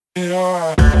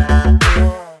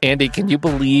Andy, can you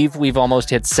believe we've almost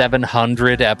hit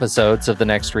 700 episodes of The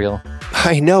Next Reel?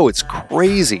 I know, it's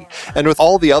crazy. And with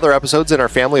all the other episodes in our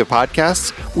family of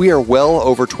podcasts, we are well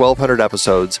over 1,200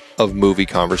 episodes of movie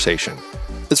conversation.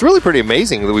 It's really pretty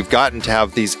amazing that we've gotten to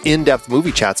have these in-depth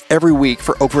movie chats every week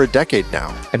for over a decade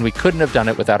now. And we couldn't have done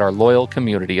it without our loyal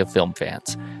community of film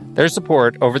fans. Their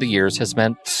support over the years has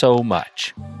meant so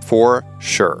much. For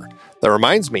sure. That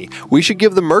reminds me, we should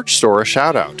give the merch store a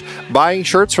shout out. Buying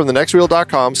shirts from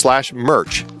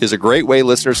thenextreel.com/merch is a great way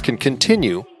listeners can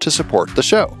continue to support the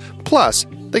show. Plus,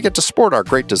 they get to sport our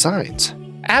great designs.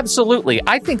 Absolutely.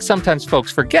 I think sometimes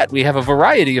folks forget we have a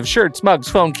variety of shirts, mugs,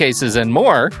 phone cases, and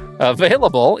more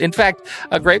available. In fact,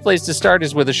 a great place to start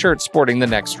is with a shirt sporting the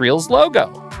Next Reel's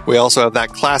logo. We also have that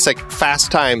classic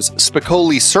Fast Times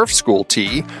Spicoli Surf School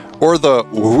tee, or the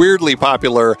weirdly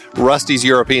popular Rusty's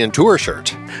European Tour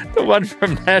shirt. The one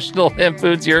from National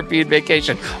Lampoon's European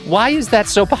Vacation. Why is that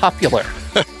so popular?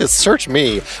 Search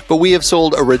me, but we have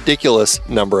sold a ridiculous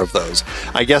number of those.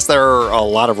 I guess there are a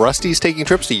lot of Rustys taking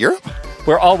trips to Europe?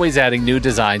 We're always adding new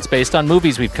designs based on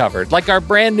movies we've covered, like our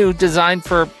brand new design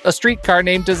for a streetcar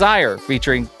named Desire,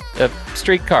 featuring a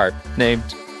streetcar named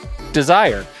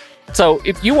Desire. So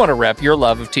if you want to rep your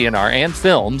love of TNR and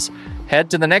films, head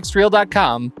to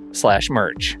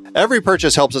thenextreel.com/merch. Every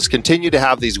purchase helps us continue to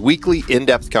have these weekly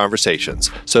in-depth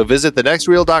conversations. So visit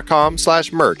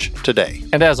thenextreel.com/merch today.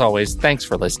 And as always, thanks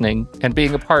for listening and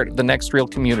being a part of the Next Reel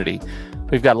community.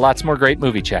 We've got lots more great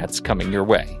movie chats coming your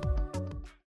way.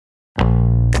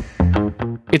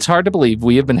 It's hard to believe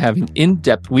we have been having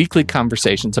in-depth weekly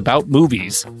conversations about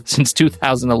movies since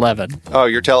 2011. Oh,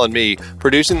 you're telling me.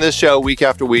 Producing this show week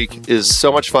after week is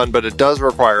so much fun, but it does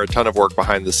require a ton of work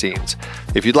behind the scenes.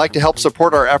 If you'd like to help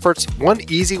support our efforts, one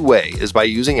easy way is by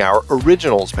using our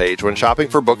Originals page when shopping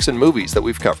for books and movies that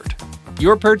we've covered.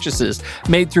 Your purchases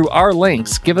made through our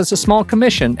links give us a small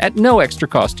commission at no extra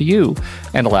cost to you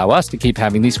and allow us to keep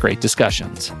having these great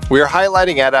discussions. We are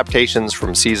highlighting adaptations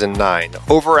from Season 9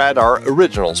 over at our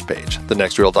Originals page,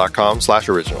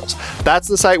 thenextreel.com/originals. That's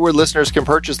the site where listeners can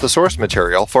purchase the source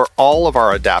material for all of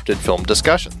our adapted film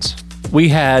discussions. We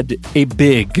had a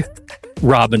big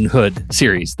Robin Hood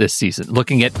series this season,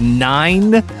 looking at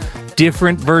 9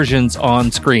 different versions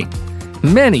on screen.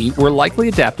 Many were likely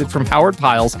adapted from Howard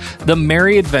Pyle's The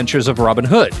Merry Adventures of Robin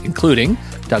Hood, including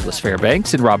Douglas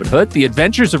Fairbanks in Robin Hood, The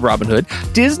Adventures of Robin Hood,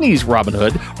 Disney's Robin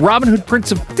Hood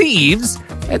Prince of Thieves,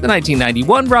 and the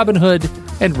 1991 Robin Hood,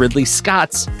 and Ridley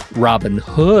Scott's Robin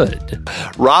Hood.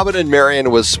 Robin and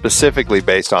Marian was specifically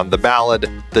based on the ballad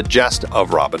The Jest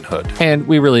of Robin Hood. And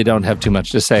we really don't have too much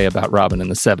to say about Robin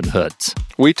and the Seven Hoods.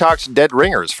 We talked Dead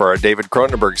Ringers for our David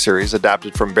Cronenberg series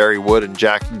adapted from Barry Wood and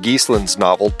Jack Geislin's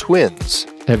novel Twins.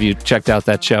 Have you checked out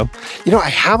that show? You know, I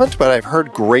haven't, but I've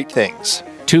heard great things.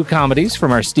 2 comedies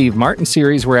from our Steve Martin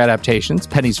series were adaptations,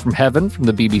 Pennies from Heaven from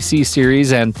the BBC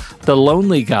series, and The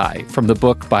Lonely Guy from the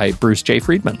book by Bruce J.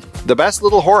 Friedman. The Best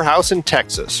Little Whorehouse in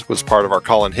Texas was part of our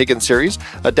Colin Higgins series,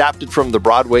 adapted from the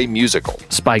Broadway musical.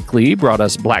 Spike Lee brought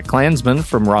us Black Klansman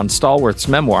from Ron Stallworth's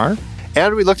memoir.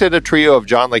 And we looked at a trio of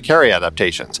John le Carré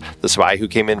adaptations, The Spy Who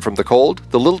Came In From the Cold,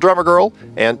 The Little Drummer Girl,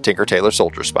 and Tinker Tailor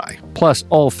Soldier Spy. Plus,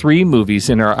 all 3 movies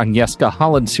in our Agnieszka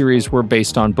Holland series were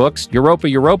based on books,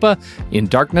 Europa, In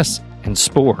Darkness, and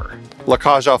Spore. La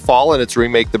Cage aux Folles and its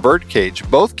remake The Birdcage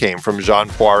both came from Jean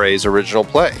Poiret's original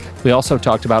play. We also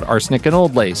talked about Arsenic and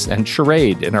Old Lace and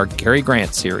Charade in our Cary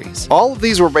Grant series. All of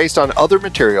these were based on other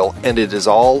material, and it is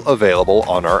all available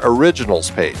on our Originals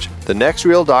page,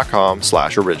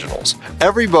 thenextreel.com/originals.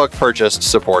 Every book purchased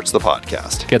supports the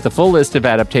podcast. Get the full list of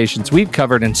adaptations we've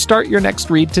covered and start your next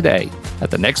read today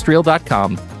at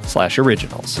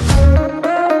thenextreel.com/originals.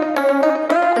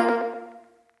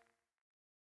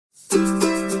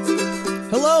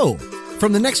 Hello!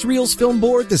 From the Next Reels Film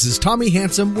Board, this is Tommy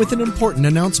Handsome with an important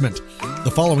announcement. The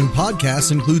following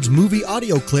podcast includes movie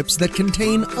audio clips that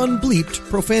contain unbleeped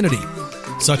profanity.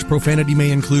 Such profanity may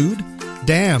include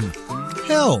damn,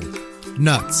 hell,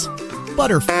 nuts,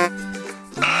 butter,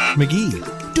 McGee,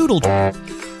 doodle,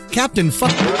 Captain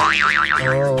Fuck,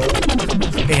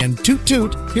 and toot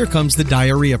toot, here comes the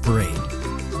diarrhea parade.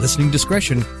 Listening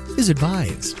discretion is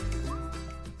advised.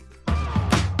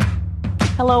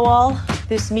 Hello all.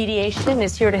 This mediation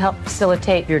is here to help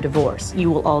facilitate your divorce. You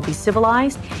will all be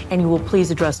civilized, and you will please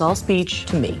address all speech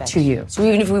to me, to you. So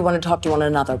even if we want to talk to one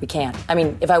another, we can. I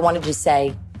mean, if I wanted to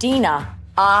say, Dina,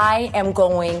 I am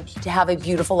going to have a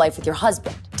beautiful life with your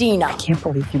husband. Dina. I can't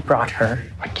believe you brought her.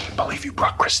 I can't believe you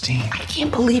brought Christine. I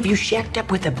can't believe you shacked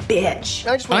up with a bitch.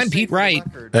 I'm Pete Wright.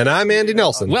 And I'm Andy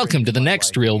Nelson. Welcome to The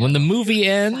Next Reel. When the movie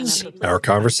ends, our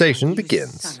conversation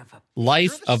begins.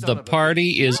 Life of the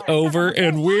party is over,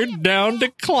 and we're down to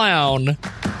clown.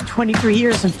 23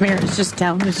 years of marriage just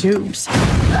down the tubes.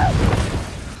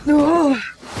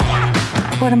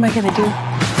 What am I going to do?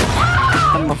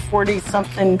 I'm a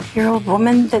 40-something-year-old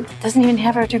woman that doesn't even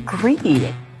have a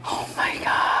degree. Oh, my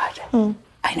God.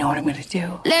 I know what I'm going to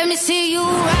do. Let me see you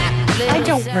rock. I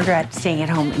don't regret staying at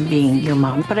home and being your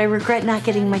mom, but I regret not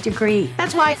getting my degree.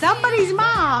 That's why somebody's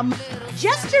mom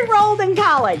just enrolled in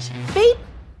college. Beep,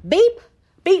 beep,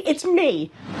 beep. It's me.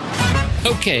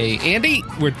 Okay, Andy,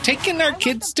 we're taking our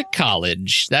kids to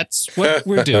college. That's what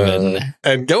we're doing.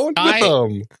 And going with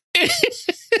them.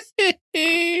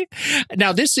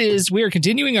 Now, we are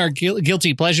continuing our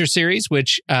Guilty Pleasure series,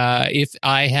 which, if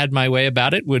I had my way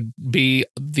about it, would be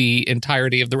the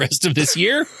entirety of the rest of this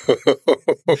year.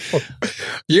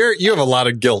 You have a lot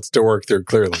of guilt to work through,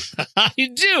 clearly.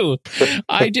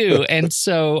 I do. And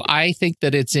so I think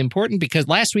that it's important because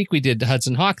last week we did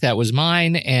Hudson Hawk. That was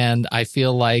mine. And I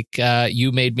feel like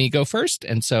you made me go first.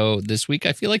 And so this week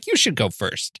I feel like you should go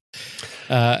first.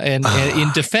 And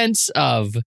in defense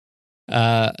of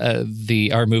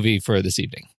our movie for this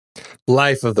evening.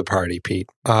 Life of the party, Pete.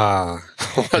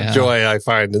 What joy I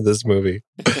find in this movie.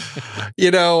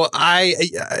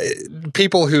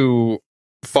 People who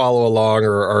follow along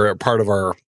or are a part of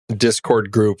our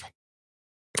Discord group,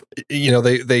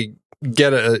 they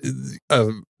get a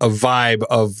vibe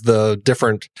of the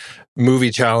different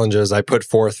movie challenges I put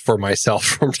forth for myself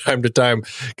from time to time,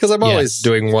 because I'm always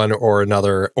doing one or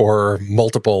another or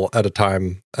multiple at a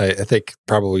time. I think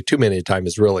probably too many at a time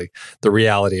is really the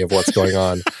reality of what's going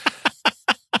on.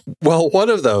 Well, one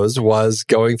of those was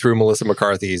going through Melissa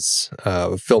McCarthy's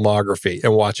filmography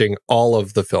and watching all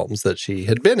of the films that she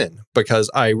had been in,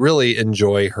 because I really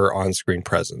enjoy her on-screen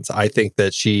presence. I think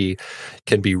that she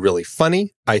can be really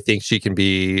funny. I think she can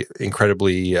be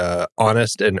incredibly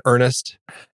honest and earnest.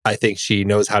 I think she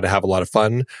knows how to have a lot of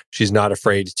fun. She's not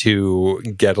afraid to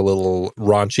get a little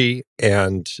raunchy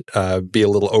and be a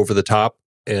little over the top.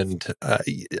 And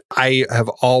I have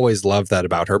always loved that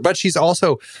about her. But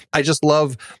I just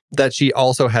love that she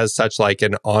also has such like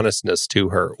an honestness to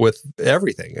her with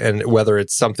everything. And whether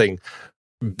it's something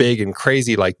big and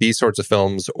crazy like these sorts of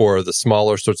films or the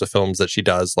smaller sorts of films that she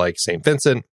does like St.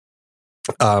 Vincent,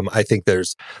 I think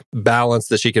there's balance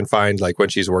that she can find, like when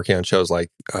she's working on shows like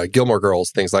Gilmore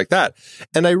Girls, things like that.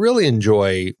 And I really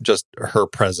enjoy just her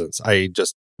presence. I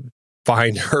just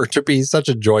find her to be such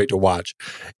a joy to watch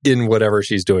in whatever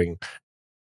she's doing.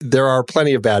 There are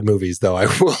plenty of bad movies, though, I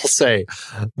will say,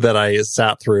 that I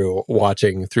sat through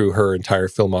watching through her entire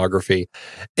filmography.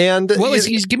 And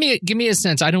give me a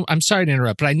sense. I'm sorry to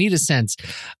interrupt, but I need a sense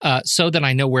so that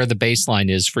I know where the baseline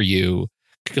is for you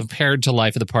compared to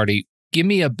Life of the Party. Give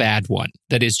me a bad one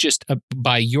that is just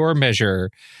by your measure,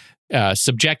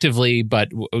 subjectively, but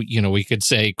we could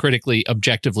say critically,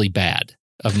 objectively bad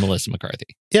of Melissa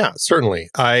McCarthy. Yeah, certainly.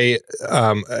 I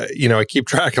keep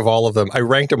track of all of them. I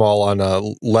ranked them all on a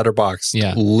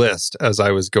Letterboxd list as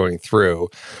I was going through.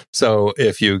 So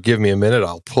if you give me a minute,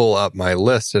 I'll pull up my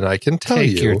list and I can tell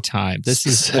you. Take your time. This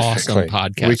is awesome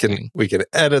podcasting. We can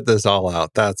edit this all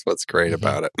out. That's what's great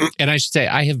about it. And I should say,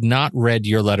 I have not read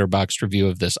your Letterboxd review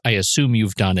of this. I assume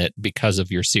you've done it because of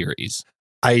your series.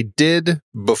 I did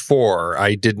before.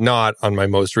 I did not on my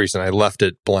most recent. I left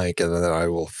it blank, and then I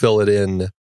will fill it in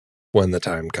when the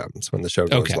time comes, when the show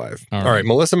goes live. All right.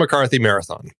 Melissa McCarthy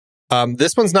Marathon.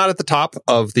 This one's not at the top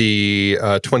of the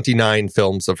 29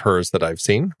 films of hers that I've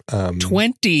seen.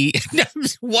 20?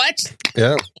 What?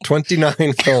 Yeah,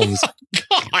 29 films.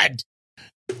 Oh, God.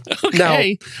 Okay. Now,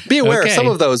 be aware, some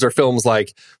of those are films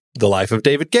like The Life of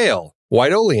David Gale,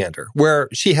 White Oleander, where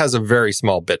she has a very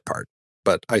small bit part.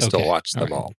 But I still watch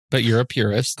them all. But you're a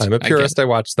purist. I'm a purist. I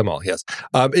watch them all. Yes.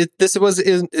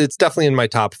 It's definitely in my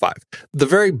top 5. The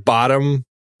very bottom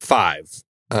 5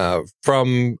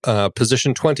 from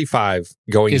position 25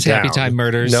 going is down. Happy Time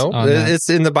Murders? No, it's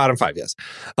in the bottom 5. Yes.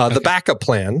 The Backup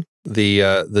Plan,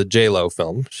 the J-Lo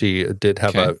film. She did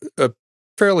have a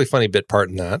fairly funny bit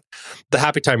part in that. The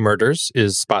Happy Time Murders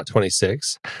is spot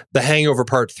 26. The Hangover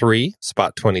Part 3,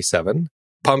 spot 27.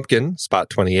 Pumpkin, spot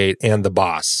 28, and The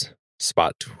Boss,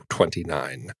 spot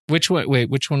 29. Which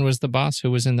one was The Boss? Who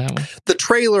was in that one? The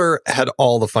trailer had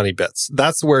all the funny bits.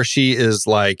 That's where she is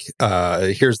like,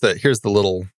 here's the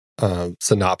little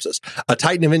synopsis. A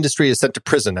titan of industry is sent to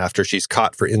prison after she's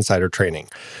caught for insider trading.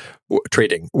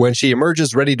 When she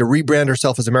emerges ready to rebrand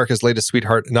herself as America's latest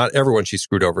sweetheart, not everyone she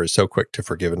screwed over is so quick to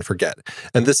forgive and forget.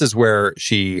 And this is where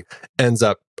she ends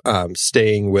up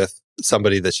staying with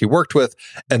somebody that she worked with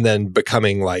and then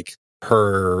becoming like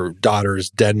her daughter's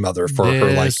dead mother for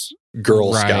her like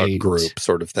Girl Scout group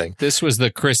sort of thing. This was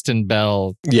the Kristen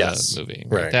Bell movie.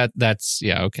 Right. That's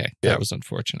okay. That was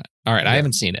unfortunate. All right. I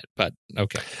haven't seen it, but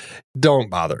okay. Don't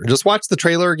bother. Just watch the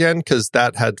trailer again because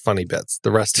that had funny bits.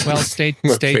 The rest Well, stay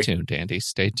tuned, Andy.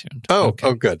 Stay tuned. Oh,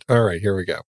 good. All right, here we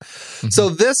go. Mm-hmm. So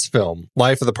this film,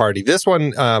 Life of the Party, this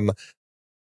one,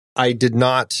 I did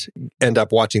not end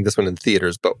up watching this one in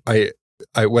theaters, but I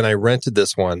when I rented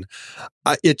this one,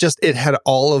 it had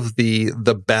all of the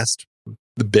best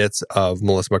bits of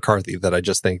Melissa McCarthy that I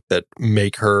just think that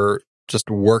make her just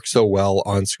work so well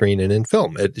on screen and in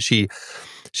film. She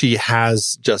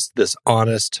has just this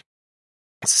honest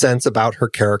sense about her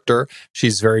character.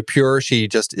 She's very pure. She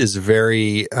just is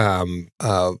very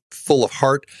full of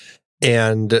heart,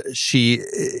 and she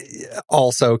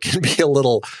also can be a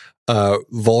little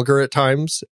vulgar at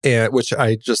times, and which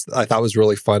I thought was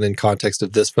really fun in context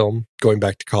of this film, going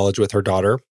back to college with her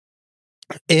daughter.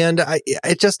 And I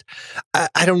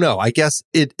don't know. I guess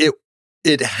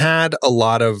it had a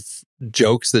lot of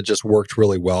jokes that just worked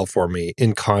really well for me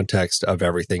in context of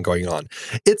everything going on.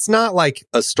 It's not like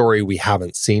a story we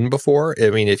haven't seen before. I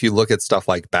mean, if you look at stuff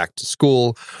like Back to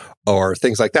School or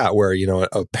things like that, where, you know,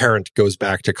 a parent goes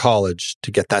back to college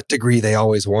to get that degree they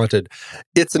always wanted,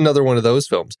 it's another one of those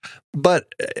films. But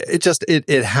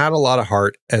it had a lot of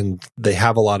heart, and they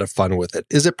have a lot of fun with it.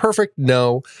 Is it perfect?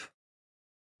 No.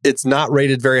 It's not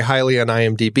rated very highly on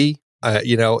IMDb.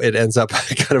 It ends up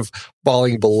kind of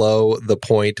falling below the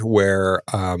point where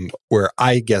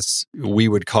I guess we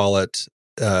would call it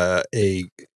you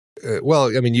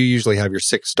usually have your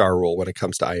 6-star rule when it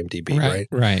comes to IMDb, right?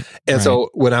 Right. And so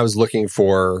when I was looking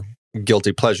for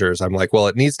guilty pleasures, I'm like, well,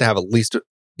 it needs to have at least,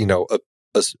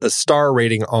 a star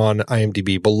rating on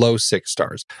IMDb below 6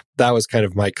 stars. That was kind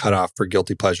of my cutoff for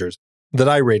guilty pleasures that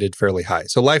I rated fairly high.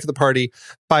 So Life of the Party,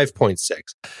 5.6.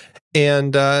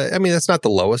 And that's not the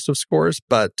lowest of scores,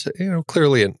 but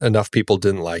clearly enough people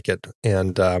didn't like it.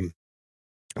 And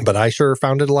but I sure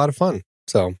found it a lot of fun.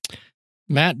 So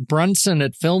Matt Brunson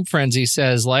at Film Frenzy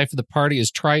says Life of the Party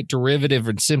is trite, derivative,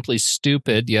 and simply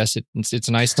stupid. Yes, it's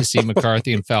nice to see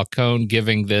McCarthy and Falcone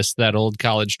giving that old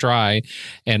college try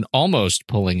and almost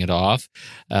pulling it off.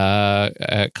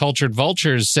 Cultured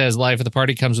Vultures says Life of the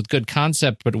Party comes with good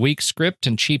concept, but weak script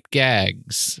and cheap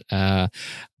gags.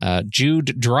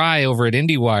 Jude Dry over at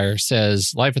IndieWire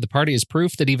says Life of the Party is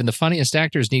proof that even the funniest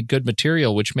actors need good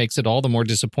material, which makes it all the more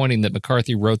disappointing that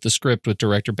McCarthy wrote the script with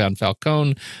director Ben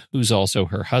Falcone, who's also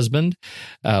her husband.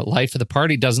 Life of the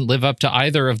Party doesn't live up to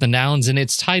either of the nouns in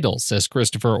its title, says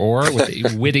Christopher Orr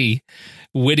with a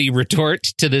witty retort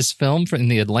to this film from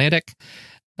The Atlantic.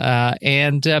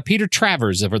 And Peter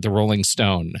Travers over at the Rolling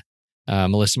Stone.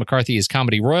 Melissa McCarthy is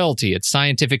comedy royalty. It's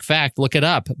scientific fact. Look it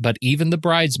up. But even the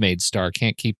Bridesmaids star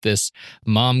can't keep this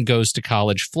mom goes to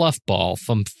college fluff ball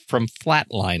from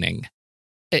flatlining.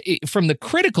 From the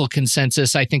critical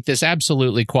consensus, I think this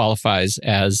absolutely qualifies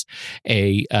as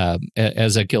a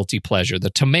guilty pleasure. The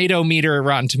tomato meter at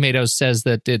Rotten Tomatoes says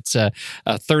that it's a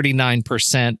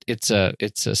 39%.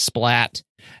 It's a splat.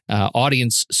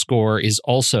 Audience score is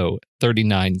also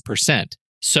 39%.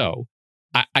 So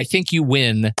I think you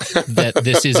win that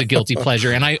this is a guilty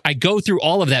pleasure. And I go through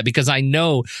all of that because I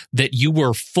know that you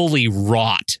were fully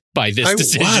wrought by this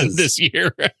decision this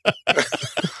year.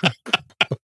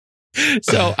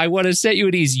 So I want to set you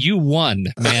at ease. You won,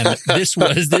 man. This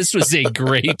was a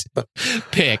great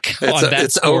pick on that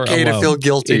it's score okay alone. To feel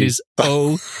guilty. It is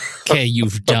okay.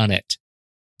 You've done it.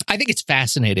 I think it's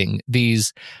fascinating,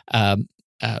 these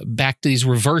back to these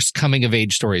reverse coming of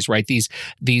age stories, right?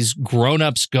 These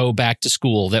grown-ups go back to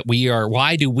school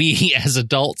why do we as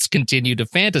adults continue to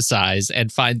fantasize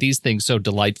and find these things so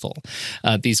delightful?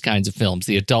 These kinds of films,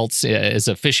 the adults as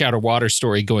a fish out of water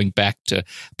story going back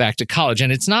to college.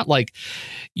 And it's not like,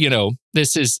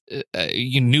 this is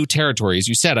new territory, as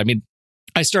you said. I mean,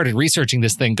 I started researching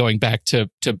this thing going back to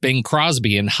Bing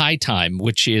Crosby in High Time,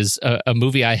 which is a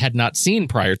movie I had not seen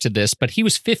prior to this, but he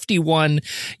was 51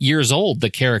 years old, the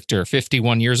character,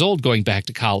 51 years old, going back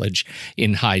to college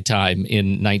in High Time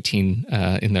in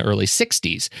the early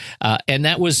 60s. And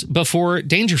that was before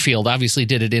Dangerfield obviously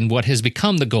did it in what has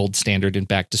become the gold standard in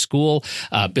Back to School.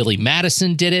 Billy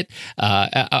Madison did it.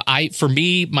 For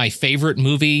me, my favorite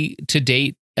movie to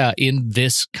date in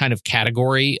this kind of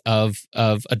category of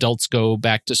adults go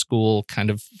back to school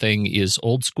kind of thing is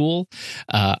Old School.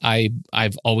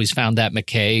 I've always found that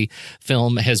McKay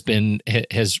film has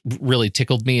really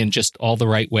tickled me in just all the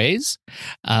right ways.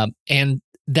 And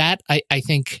that I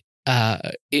think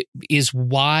it is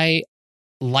why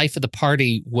Life of the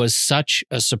Party was such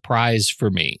a surprise for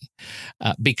me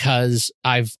because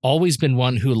I've always been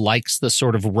one who likes the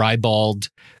sort of ribald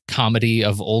comedy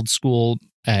of old school,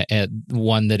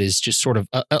 one that is just sort of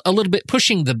a little bit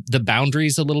pushing the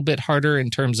boundaries a little bit harder in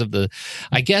terms of the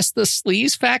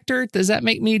sleaze factor. Does that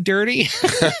make me dirty?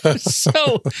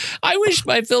 So I wish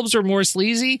my films were more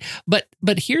sleazy. But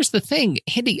here's the thing,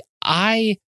 Andy,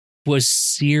 I was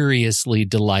seriously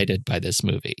delighted by this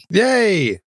movie.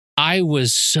 Yay! I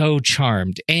was so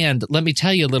charmed. And let me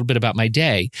tell you a little bit about my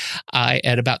day.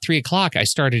 At about 3:00, I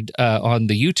started on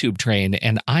the YouTube train,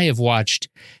 and I have watched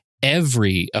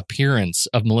every appearance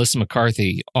of Melissa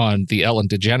McCarthy on the Ellen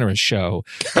DeGeneres show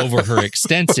over her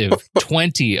extensive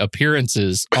 20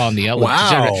 appearances on the Ellen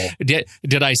DeGeneres.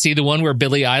 Did I see the one where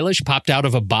Billie Eilish popped out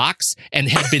of a box and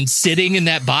had been sitting in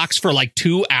that box for like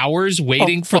 2 hours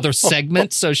waiting for the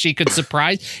segment so she could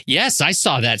surprise? Yes, I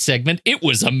saw that segment. It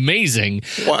was amazing.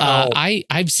 Wow.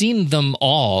 I've seen them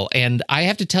all, and I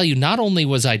have to tell you, not only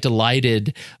was I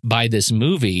delighted by this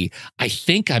movie, I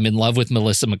think I'm in love with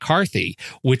Melissa McCarthy,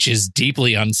 which is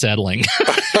deeply unsettling.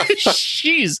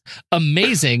 She's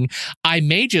amazing. I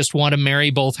may just want to marry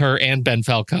both her and Ben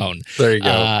Falcone. There you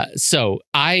go.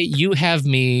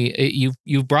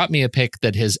 You've brought me a pick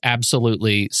that has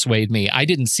absolutely swayed me. I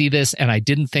didn't see this, and I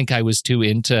didn't think I was too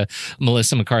into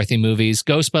Melissa McCarthy movies.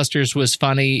 Ghostbusters was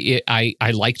funny. I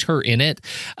liked her in it,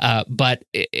 but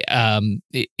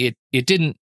it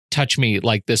didn't touch me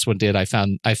like this one did. I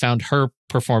found her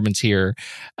performance here.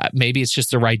 Maybe it's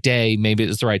just the right day. Maybe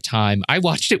it's the right time. I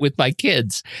watched it with my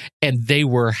kids, and they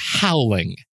were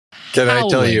howling. Can I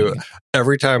tell you,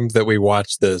 every time that we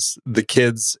watch this, the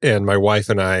kids and my wife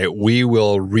and I, we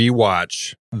will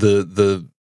rewatch the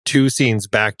 2 scenes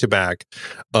back to back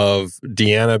of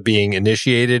Deanna being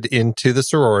initiated into the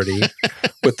sorority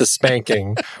with the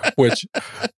spanking, which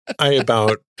I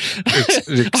about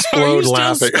explode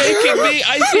laughing. Are you still spanking me?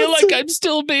 I feel like I'm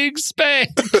still being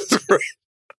spanked.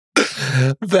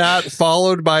 That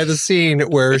followed by the scene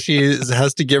where she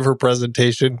has to give her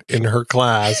presentation in her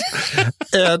class,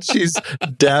 and she's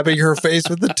dabbing her face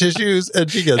with the tissues,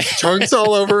 and she gets chunks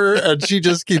all over her, and she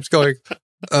just keeps going.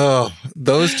 Oh,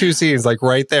 those 2 scenes, like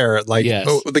right there, like yes.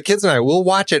 The kids and I will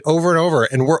watch it over and over,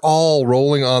 and we're all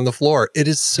rolling on the floor. It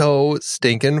is so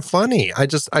stinking funny.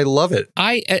 I love it.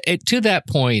 To that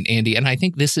point, Andy, and I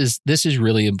think this is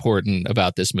really important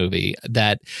about this movie.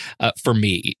 That for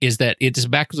me is that it's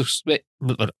back.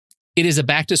 It is a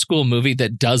back-to-school movie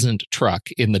that doesn't truck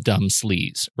in the dumb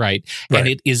sleaze, right? And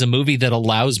it is a movie that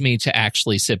allows me to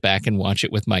actually sit back and watch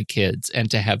it with my kids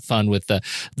and to have fun with the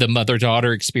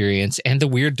mother-daughter experience and the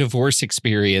weird divorce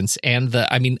experience. And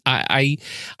I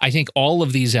think all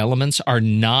of these elements are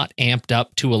not amped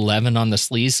up to 11 on the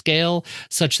sleaze scale,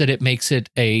 such that it makes it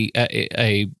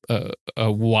a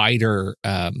wider.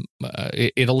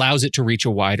 It allows it to reach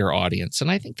a wider audience,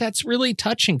 and I think that's really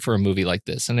touching for a movie like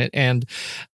this.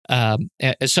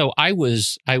 So I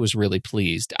was really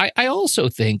pleased. I also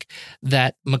think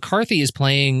that McCarthy is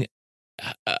playing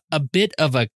a bit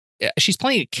of she's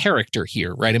playing a character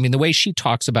here, right? I mean, the way she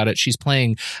talks about it, she's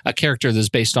playing a character that's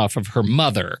based off of her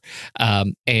mother.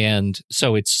 And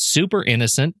so it's super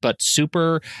innocent, but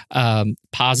super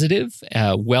positive,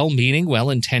 well-meaning,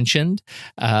 well-intentioned,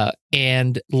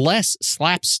 and less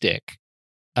slapstick.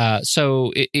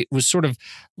 So it was sort of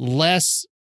less.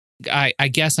 I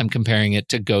guess I'm comparing it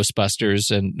to Ghostbusters,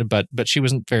 but she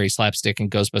wasn't very slapstick in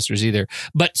Ghostbusters either.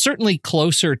 But certainly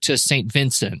closer to St.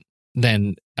 Vincent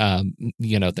than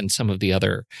some of the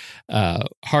other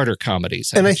harder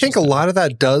comedies. And I think a lot of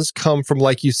that does come from,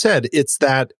 like you said, it's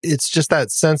just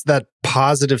that sense, that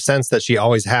positive sense that she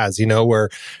always has. Where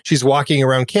she's walking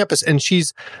around campus and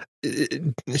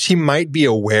she might be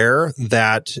aware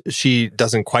that she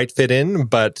doesn't quite fit in,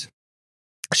 but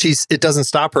it doesn't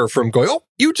stop her from going, oh,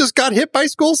 you just got hit by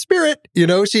school spirit.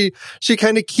 She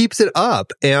kind of keeps it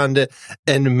up and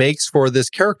makes for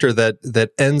this character that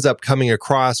ends up coming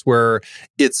across where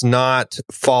it's not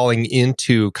falling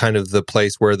into kind of the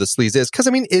place where the sleaze is. Because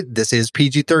this is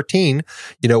PG-13.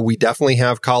 We definitely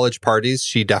have college parties.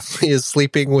 She definitely is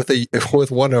sleeping with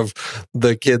one of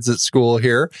the kids at school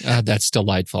here. That's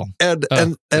delightful. And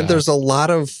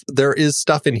there is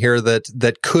stuff in here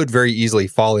that could very easily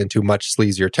fall into much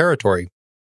sleazier territory.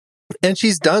 And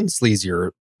she's done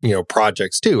sleazier,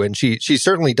 projects too. And she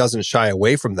certainly doesn't shy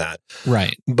away from that.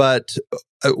 Right. But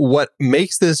what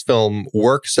makes this film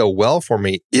work so well for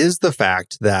me is the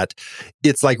fact that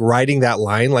it's like writing that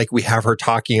line, like we have her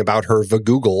talking about her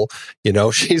Vagoogle,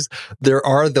 there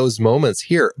are those moments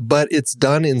here, but it's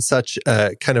done in such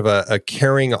a kind of a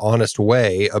caring, honest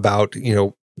way about,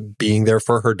 being there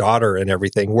for her daughter and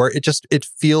everything, where it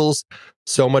feels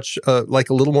so much like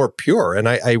a little more pure. And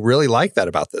I really like that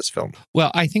about this film.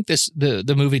 Well, I think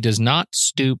the movie does not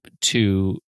stoop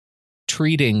to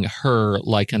treating her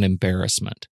like an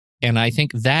embarrassment. And I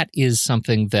think that is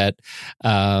something that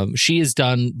she has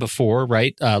done before,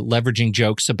 right? Leveraging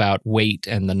jokes about weight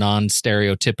and the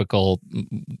non-stereotypical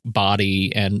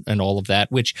body and all of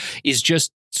that, which is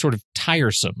just sort of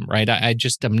tiresome, right?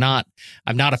 I'm not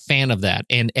a fan of that.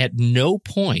 And at no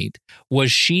point was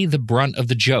she the brunt of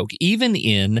the joke, even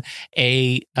in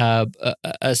a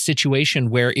situation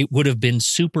where it would have been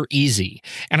super easy.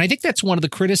 And I think that's one of the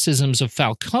criticisms of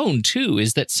Falcone too,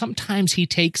 is that sometimes he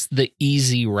takes the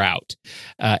easy route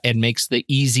and makes the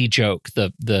easy joke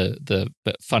the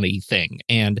funny thing.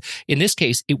 And in this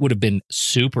case, it would have been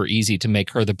super easy to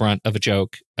make her the brunt of a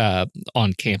joke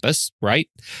on campus, right?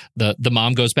 The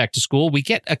mom goes back to school. We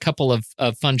get a couple of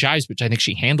fun jives, which I think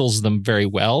she handles them very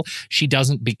well. She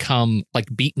doesn't become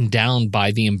like beaten down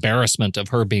by the embarrassment of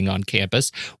her being on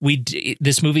campus.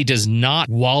 This movie does not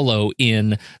wallow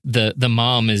in the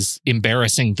mom is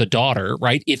embarrassing the daughter,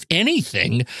 right? If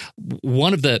anything,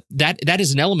 one of that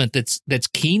is an element that's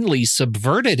keenly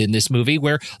subverted in this movie,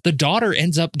 where the daughter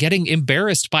ends up getting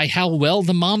embarrassed by how well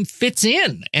the mom fits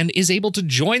in and is able to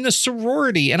join the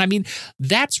sorority. And I mean,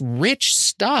 that's rich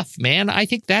stuff, man. I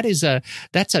think that's a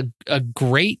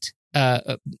great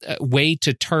way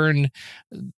to turn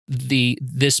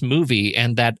this movie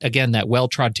and that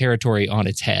well-trod territory on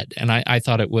its head. And I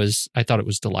thought it was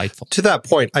delightful. To that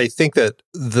point, I think that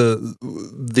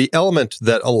the element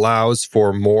that allows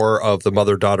for more of the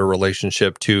mother-daughter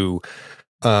relationship to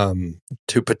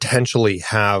potentially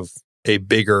have a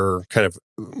bigger kind of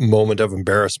moment of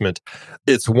embarrassment,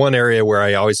 it's one area where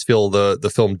I always feel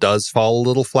the film does fall a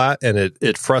little flat, and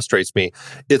it frustrates me.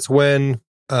 It's when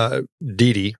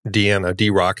Deanna,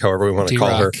 D-Rock, however we want to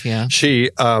call her, yeah. She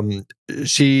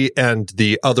and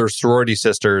the other sorority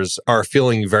sisters are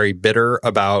feeling very bitter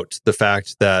about the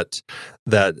fact that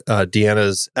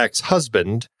Deanna's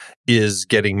ex-husband is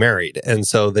getting married, and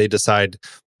so they decide,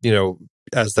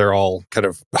 as they're all kind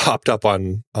of hopped up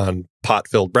on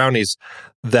pot-filled brownies,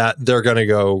 that they're going to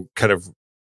go kind of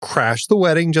crash the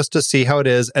wedding just to see how it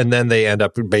is, and then they end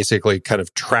up basically kind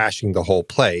of trashing the whole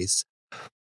place.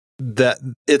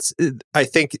 I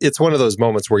think it's one of those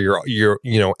moments where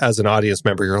you're as an audience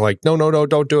member, you're like, no,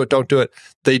 don't do it.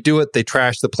 They do it, they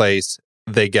trash the place,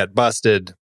 they get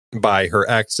busted by her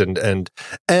ex and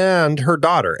her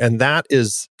daughter. And that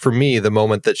is, for me, the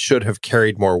moment that should have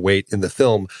carried more weight in the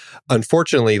film.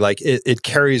 Unfortunately, like it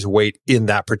carries weight in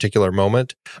that particular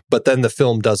moment, but then the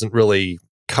film doesn't really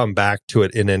come back to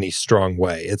it in any strong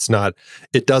way.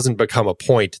 It doesn't become a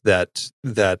point that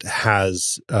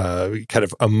has kind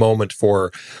of a moment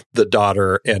for the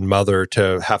daughter and mother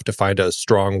to have to find a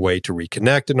strong way to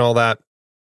reconnect and all that.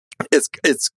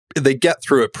 They get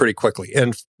through it pretty quickly.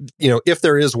 And, if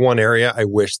there is one area I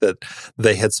wish that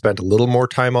they had spent a little more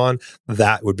time on,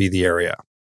 that would be the area.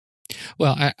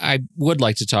 Well, I would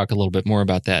like to talk a little bit more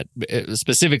about that,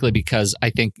 specifically because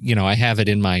I think, I have it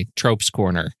in my tropes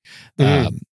corner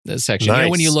section. Nice.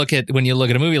 When you look at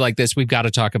a movie like this, we've got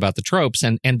to talk about the tropes,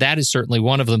 and that is certainly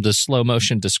one of them, the slow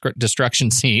motion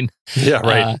destruction scene. Yeah,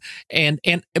 right.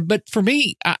 But for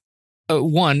me,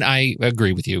 one, I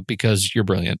agree with you because you're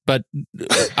brilliant, but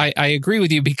I agree with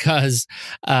you because,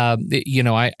 I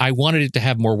wanted it to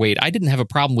have more weight. I didn't have a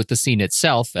problem with the scene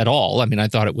itself at all. I mean, I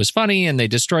thought it was funny and they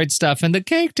destroyed stuff and the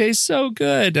cake tastes so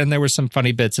good. And there were some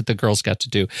funny bits that the girls got to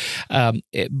do.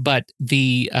 But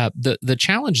the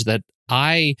challenge that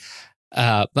I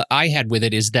had with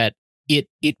it is that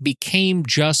it became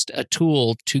just a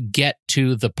tool to get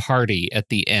to the party at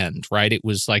the end, right? It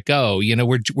was like,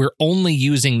 we're only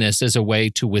using this as a way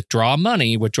to withdraw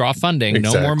funding, Exactly.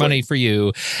 No more money for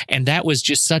you. And that was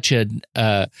just such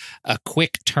a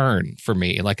quick turn for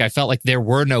me. Like I felt like there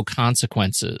were no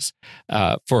consequences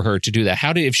for her to do that.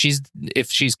 If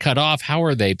she's cut off, how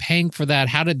are they paying for that?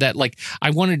 How did that, like,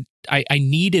 I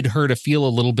needed her to feel a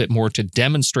little bit more, to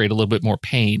demonstrate a little bit more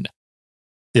pain.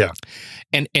 Yeah.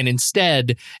 And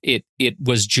instead, it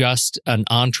was just an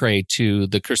entree to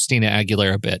the Christina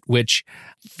Aguilera bit, which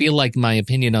I feel like my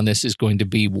opinion on this is going to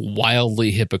be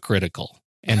wildly hypocritical.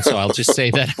 And so I'll just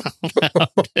say that out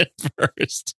loud at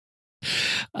first.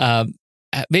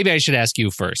 Maybe I should ask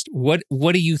you first. What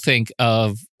do you think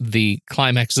of the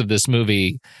climax of this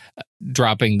movie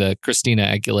dropping the Christina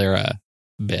Aguilera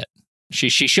bit? She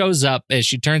shows up, as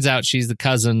she turns out she's the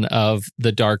cousin of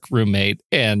the dark roommate,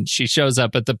 and she shows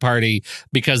up at the party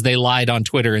because they lied on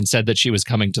Twitter and said that she was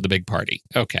coming to the big party.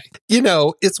 Okay. You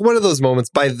know, it's one of those moments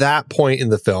by that point in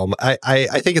the film. I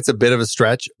think it's a bit of a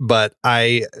stretch, but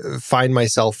I find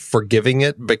myself forgiving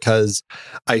it because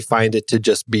I find it to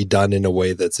just be done in a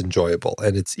way that's enjoyable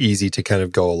and it's easy to kind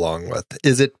of go along with.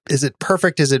 Is it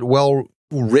perfect? Is it well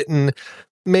written?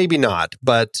 Maybe not,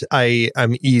 but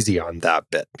I'm easy on that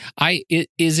bit.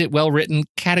 Is it well written?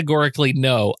 Categorically,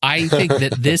 no. I think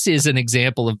that this is an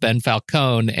example of Ben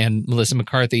Falcone and Melissa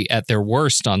McCarthy at their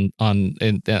worst in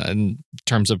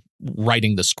terms of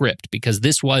writing the script, because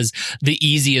this was the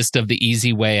easiest of the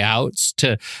easy way outs.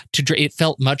 It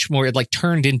felt much more like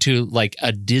turned into like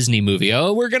a Disney movie.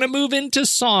 Oh, we're going to move into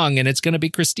song, and it's going to be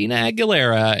Christina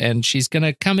Aguilera, and she's going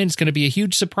to come in. It's going to be a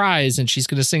huge surprise, and she's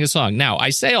going to sing a song. Now,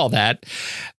 I say all that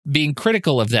being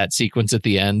critical of that sequence at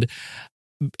the end,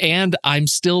 and I'm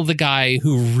still the guy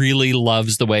who really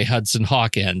loves the way Hudson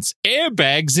Hawk ends.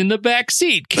 Airbags in the back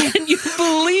seat. Can you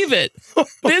believe it?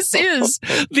 This is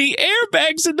the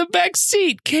airbags in the back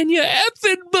seat. Can you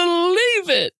effing believe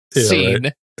it? Yeah, Scene.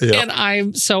 right. Yeah. And I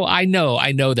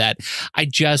know that. I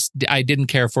didn't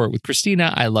care for it with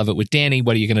Christina. I love it with Danny.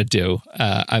 What are you going to do?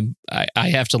 I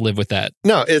have to live with that.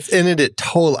 No,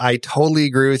 I totally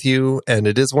agree with you. And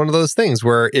it is one of those things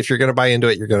where if you're going to buy into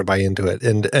it, you're going to buy into it.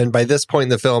 And by this point in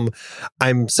the film,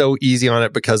 I'm so easy on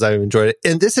it because I've enjoyed it.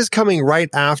 And this is coming right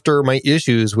after my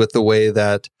issues with the way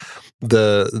that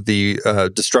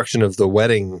the destruction of the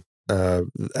wedding,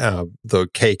 the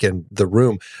cake and the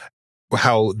room,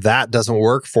 how that doesn't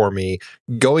work for me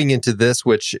going into this,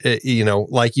 which,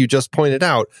 like you just pointed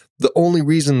out, the only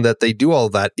reason that they do all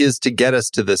that is to get us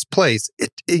to this place.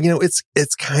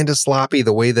 It's kind of sloppy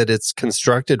the way that it's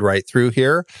constructed right through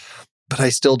here, but I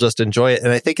still just enjoy it.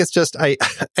 And I think it's just, I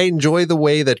enjoy the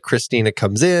way that Christina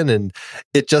comes in, and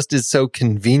it just is so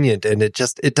convenient, and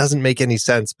it doesn't make any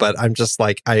sense, but I'm just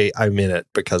like, I'm in it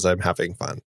because I'm having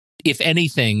fun. If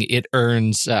anything, it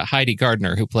earns Heidi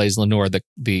Gardner, who plays Lenore,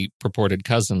 the purported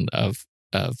cousin of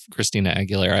Christina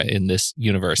Aguilera in this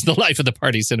universe, the Life of the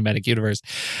Party cinematic universe.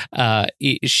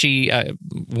 She,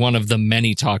 one of the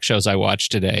many talk shows I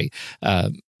watched today,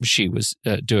 she was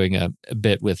doing a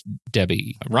bit with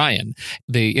Debbie Ryan.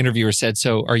 The interviewer said,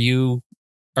 "So are you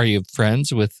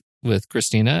friends with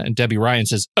Christina?" And Debbie Ryan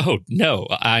says, "Oh no,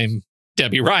 I'm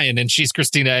Debbie Ryan and she's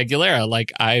Christina Aguilera.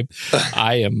 Like I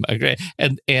am a great."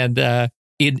 And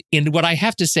in what I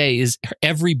have to say is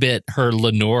every bit her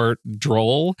Lenore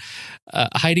droll.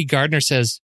 Heidi Gardner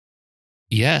says,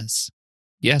 "Yes,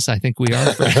 I think we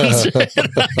are friends."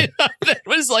 That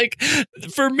was like,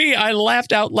 for me, I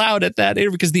laughed out loud at that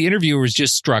interview because the interviewer was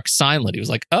just struck silent. He was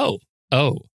like, "Oh,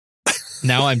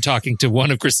 now I'm talking to one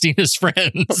of Christina's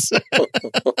friends."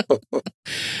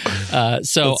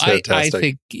 So I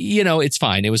think, it's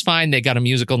fine. It was fine. They got a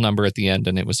musical number at the end,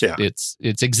 and it's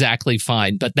exactly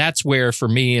fine. But that's where, for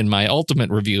me, in my ultimate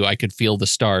review, I could feel the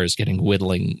stars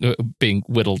being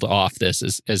whittled off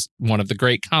this as one of the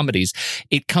great comedies.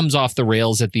 It comes off the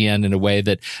rails at the end in a way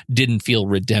that didn't feel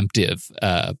redemptive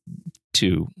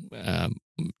to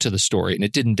the story, and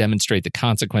it didn't demonstrate the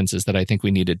consequences that I think we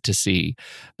needed to see,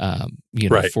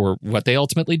 right, for what they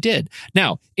ultimately did.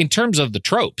 Now, in terms of the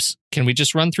tropes, can we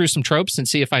just run through some tropes and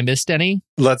see if I missed any?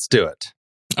 Let's do it.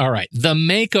 All right. The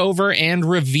makeover and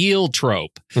reveal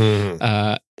trope.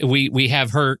 Mm-hmm. We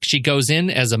have her, she goes in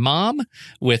as a mom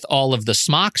with all of the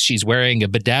smocks. She's wearing a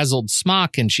bedazzled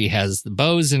smock, and she has the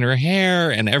bows in her hair,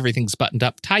 and everything's buttoned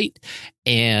up tight.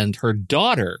 And her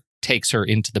daughter takes her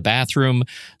into the bathroom,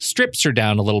 strips her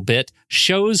down a little bit,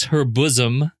 shows her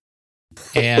bosom,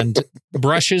 and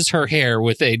brushes her hair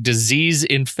with a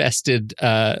disease-infested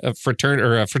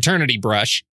fraternity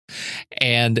brush.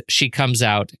 And she comes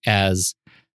out as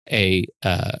a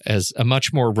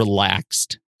much more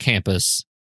relaxed campus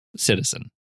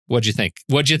citizen. What'd you think?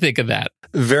 What'd you think of that?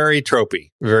 Very tropey.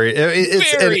 Very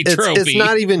tropey. It's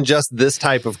not even just this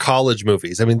type of college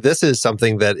movies. I mean, this is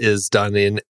something that is done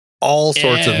in all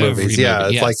sorts of movies. Yeah,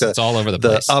 it's like it's all over the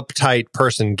place. The uptight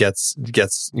person gets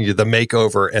the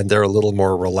makeover, and they're a little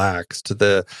more relaxed.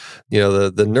 The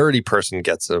nerdy person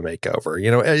gets a makeover.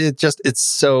 It's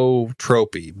so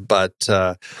tropey, but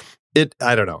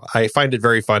I don't know. I find it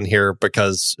very fun here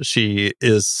because she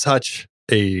is such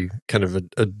a kind of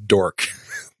a dork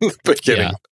in the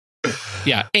beginning.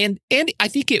 Yeah, and I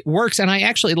think it works, and I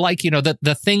actually like,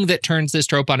 the thing that turns this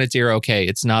trope on its ear. Okay,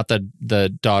 it's not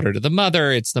the daughter to the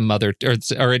mother, it's the mother, or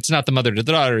it's not the mother to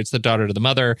the daughter, it's the daughter to the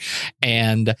mother,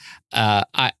 and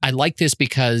I like this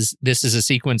because this is a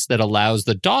sequence that allows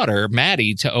the daughter,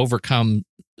 Maddie, to overcome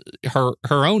her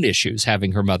own issues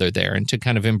having her mother there, and to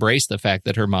kind of embrace the fact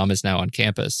that her mom is now on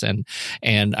campus. And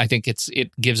I think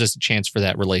it gives us a chance for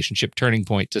that relationship turning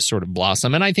point to sort of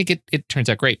blossom. And I think it turns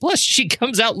out great. Plus, she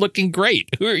comes out looking great.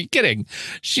 Who are you kidding?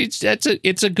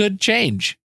 It's a good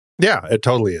change. Yeah, it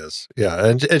totally is. Yeah.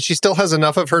 And she still has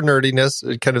enough of her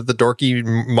nerdiness, kind of the dorky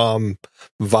mom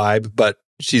vibe, but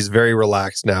she's very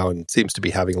relaxed now and seems to be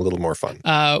having a little more fun.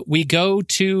 We go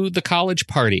to the college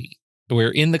party. We're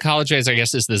in the college, as I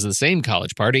guess this is the same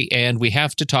college party, and we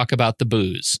have to talk about the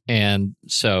booze. And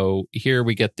so here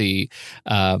we get the,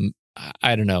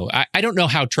 I don't know. I don't know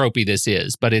how tropey this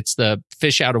is, but it's the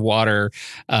fish out of water,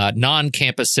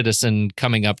 non-campus citizen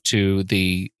coming up to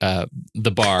the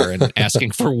bar and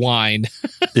asking for wine.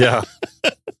 Yeah.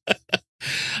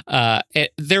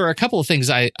 There are a couple of things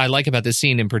I like about this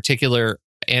scene in particular,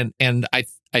 and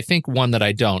I think one that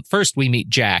I don't. First, we meet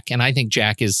Jack, and I think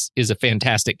Jack is a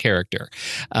fantastic character.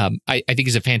 I think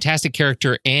he's a fantastic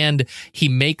character, and he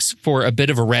makes for a bit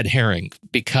of a red herring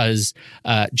because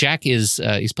Jack he's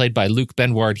played by Luke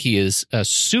Benward. He is a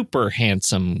super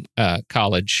handsome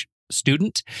college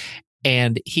student,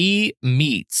 and he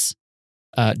meets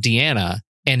Deanna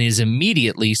and is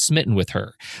immediately smitten with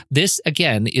her. This,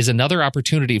 again, is another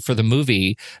opportunity for the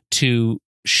movie to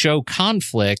show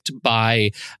conflict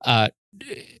by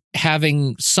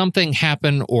having something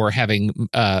happen, or having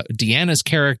Deanna's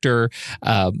character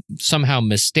somehow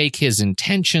mistake his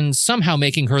intentions, somehow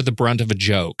making her the brunt of a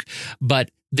joke. But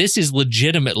this is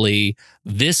legitimately,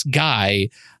 this guy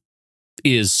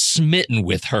is smitten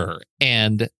with her,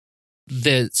 and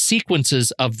the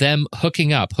sequences of them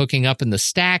hooking up in the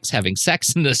stacks, having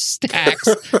sex in the stacks.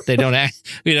 They don't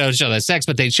show that sex,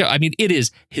 but they show, I mean, it is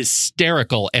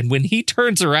hysterical. And when he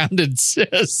turns around and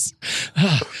says,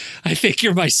 I think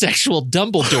you're my sexual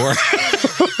Dumbledore.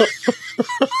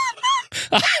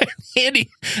 Andy,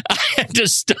 I had to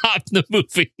stop the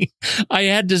movie. I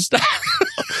had to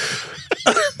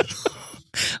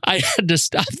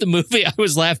stop the movie. I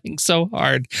was laughing so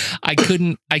hard. I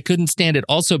couldn't stand it.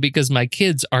 Also because my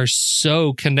kids are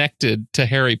so connected to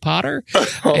Harry Potter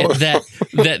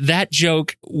that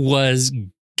joke was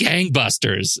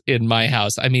gangbusters in my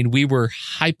house. I mean, we were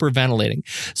hyperventilating.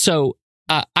 So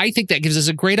I think that gives us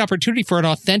a great opportunity for an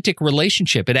authentic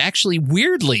relationship. It actually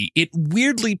weirdly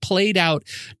played out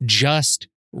just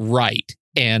right.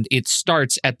 And it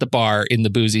starts at the bar in the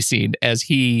boozy scene as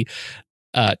he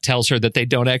tells her that they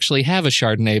don't actually have a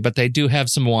Chardonnay, but they do have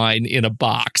some wine in a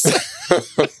box.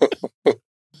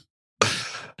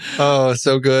 Oh,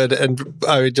 so good. And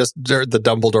I mean, just the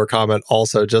Dumbledore comment,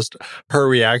 also just her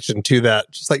reaction to that,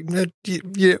 just like,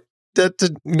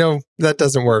 that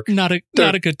doesn't work. Not a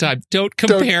good time. Don't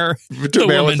compare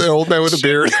the old man with a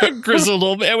beard, grizzled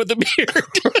old man with a beard.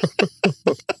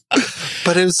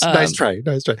 But it was nice try.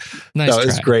 No, it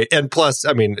was great. And plus,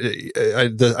 I mean,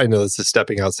 I know this is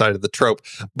stepping outside of the trope,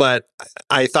 but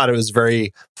I thought it was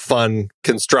very fun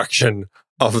construction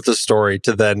of the story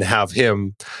to then have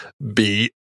him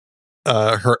be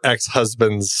her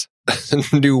ex-husband's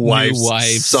new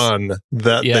wife's son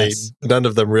that none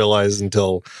of them realize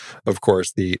until, of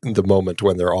course, the moment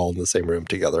when they're all in the same room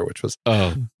together, which was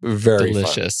very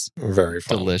delicious, fun. Very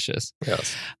fun. Delicious.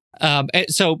 Yes.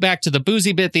 So back to the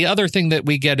boozy bit. The other thing that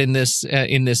we get in this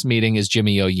meeting is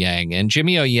Jimmy O Yang, and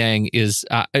Jimmy O Yang is,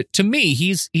 to me,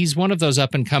 he's one of those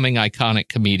up and coming iconic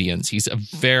comedians. He's a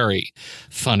very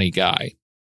funny guy,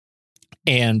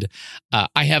 and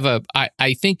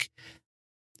I think.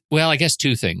 Well, I guess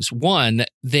two things. One,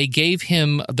 they gave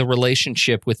him the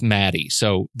relationship with Maddie.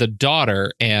 So the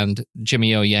daughter and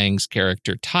Jimmy O Yang's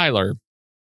character, Tyler,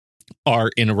 are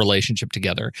in a relationship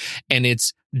together. And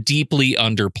it's deeply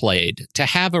underplayed. To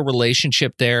have a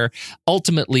relationship there,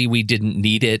 ultimately, we didn't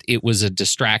need it. It was a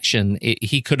distraction.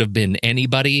 He could have been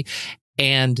anybody.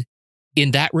 And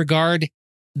in that regard,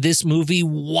 this movie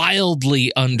wildly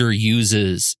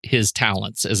underuses his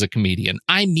talents as a comedian.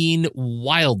 I mean,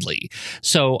 wildly.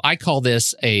 So I call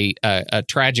this a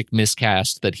tragic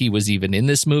miscast that he was even in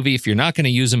this movie. If you're not going to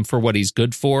use him for what he's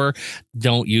good for,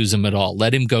 don't use him at all.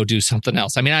 Let him go do something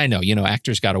else. I mean, I know,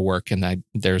 actors got to work, and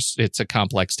it's a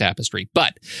complex tapestry.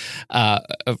 But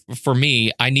for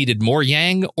me, I needed more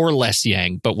Yang or less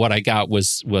Yang. But what I got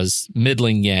was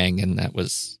middling Yang, and that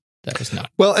was not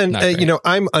well. And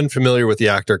I'm unfamiliar with the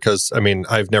actor because, I mean,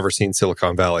 I've never seen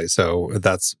Silicon Valley, so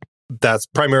that's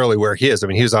primarily where he is. I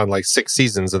mean, he was on like 6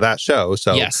 seasons of that show.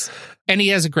 So yes, and he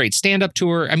has a great stand-up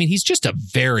tour. I mean, he's just a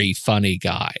very funny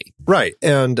guy, right?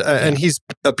 And he's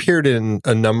appeared in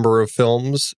a number of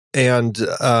films. And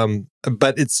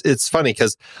but it's funny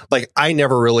because, like, I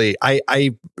never really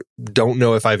I don't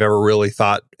know if I've ever really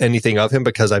thought anything of him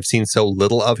because I've seen so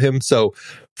little of him. So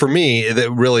for me,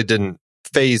 it really didn't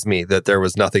faze me that there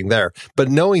was nothing there. But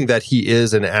knowing that he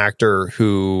is an actor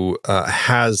who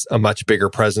has a much bigger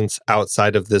presence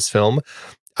outside of this film,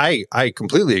 I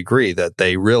completely agree that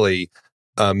they really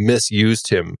misused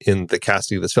him in the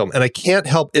casting of this film. And I can't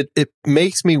help it. It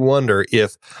makes me wonder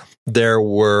if there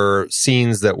were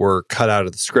scenes that were cut out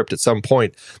of the script at some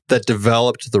point that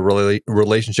developed the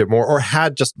relationship more, or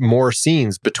had just more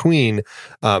scenes between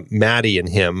Maddie and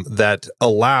him that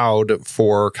allowed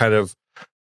for kind of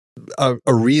a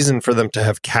reason for them to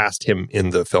have cast him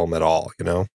in the film at all, you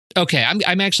know? Okay,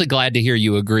 I'm actually glad to hear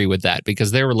you agree with that,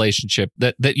 because their relationship,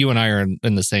 that you and I are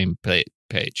in the same page.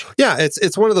 Yeah,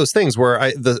 it's one of those things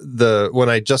where when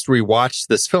I just rewatched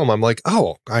this film, I'm like,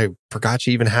 oh, I forgot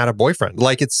she even had a boyfriend.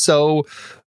 Like, it's so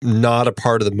not a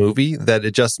part of the movie that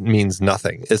it just means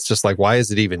nothing. It's just like, why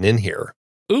is it even in here?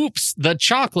 Oops, the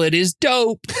chocolate is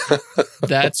dope.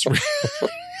 That's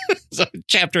so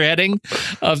chapter heading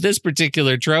of this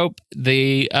particular trope.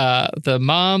 The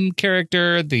mom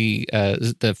character,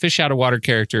 the fish out of water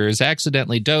character, is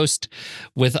accidentally dosed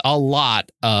with a lot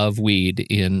of weed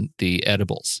in the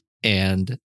edibles.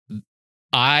 And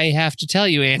I have to tell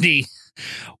you, Andy,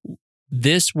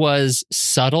 this was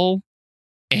subtle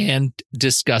and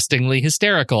disgustingly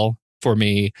hysterical for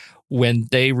me when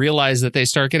they realized that they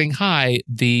start getting high.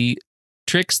 The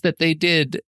tricks that they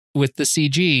did with the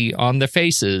CG on the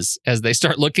faces as they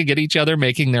start looking at each other,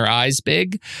 making their eyes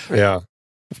big. Yeah.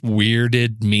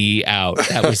 Weirded me out.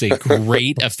 That was a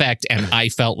great effect, and I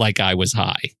felt like I was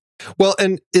high. Well,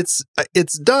 and it's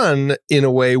done in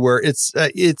a way where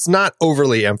it's not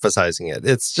overly emphasizing it.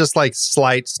 It's just like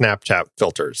slight Snapchat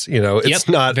filters, you know. It's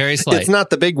not very slight. It's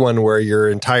not the big one where your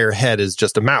entire head is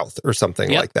just a mouth or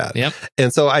something like that. Yep.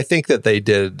 And so I think that they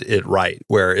did it right,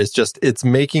 where it's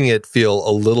making it feel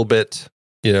a little bit,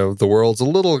 you know, the world's a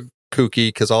little kooky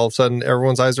because all of a sudden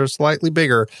everyone's eyes are slightly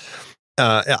bigger.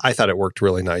 I thought it worked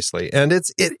really nicely, and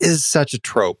it is such a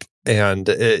trope, and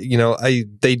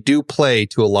they do play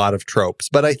to a lot of tropes.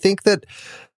 But I think that,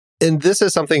 and this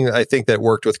is something I think that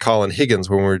worked with Colin Higgins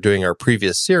when we were doing our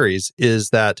previous series,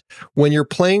 is that when you're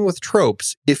playing with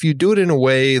tropes, if you do it in a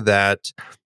way that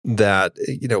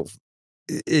you know,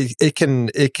 it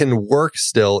can work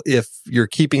still if you're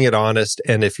keeping it honest,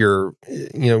 and if you're,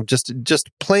 you know, just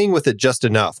playing with it just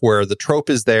enough where the trope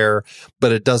is there,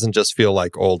 but it doesn't just feel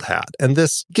like old hat. And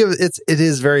it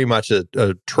is very much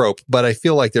a trope, but I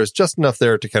feel like there's just enough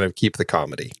there to kind of keep the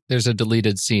comedy. There's a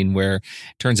deleted scene where it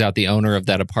turns out the owner of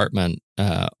that apartment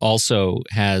also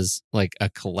has like a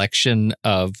collection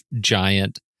of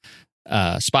giant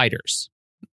spiders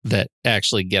that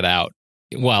actually get out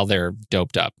while they're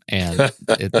doped up, and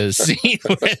the scene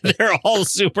where they're all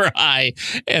super high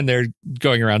and they're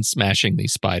going around smashing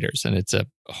these spiders, and it's a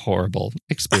horrible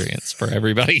experience for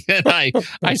everybody. And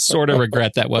I sort of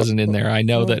regret that wasn't in there. I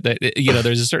know that you know,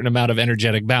 there's a certain amount of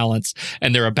energetic balance,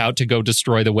 and they're about to go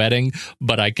destroy the wedding,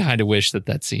 but I kind of wish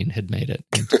that scene had made it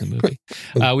into the movie.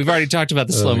 We've already talked about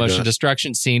the slow motion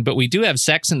destruction scene, but we do have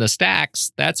Sex in the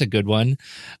Stacks. That's a good one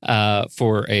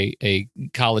for a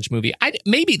college movie.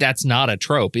 Maybe that's not a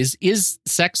trope. Is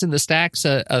Sex in the Stacks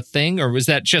a thing, or was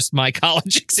that just my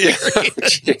college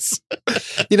experience?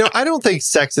 You know, I don't think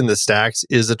Sex in the Stacks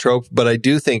is a trope, but I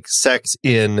do think sex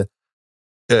in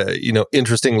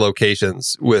interesting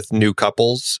locations with new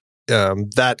couples,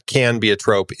 that can be a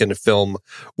trope in a film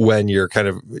when you're kind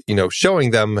of, you know,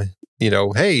 showing them, you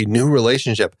know, hey, new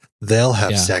relationship, they'll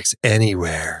have sex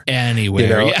anywhere. You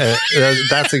know,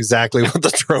 that's exactly what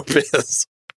the trope is.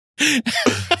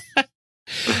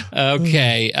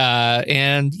 Okay.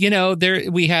 And, you know, there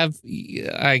we have,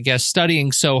 I guess,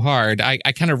 studying so hard. I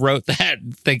kind of wrote that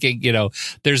thinking, you know,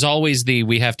 there's always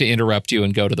we have to interrupt you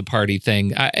and go to the party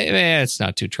thing. It's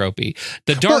not too tropey.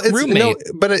 The dark roommate. No,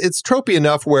 but it's tropey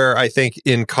enough where I think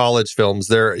in college films,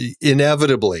 there is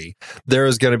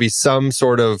going to be some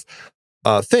sort of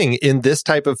thing in this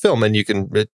type of film. And you can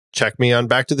check me on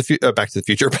Back to the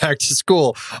Future, Back to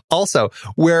School also,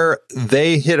 where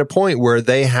they hit a point where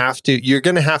you're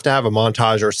going to have a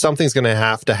montage, or something's going to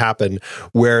have to happen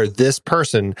where this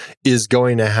person is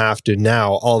going to have to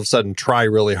now all of a sudden try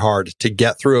really hard to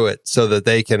get through it so that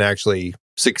they can actually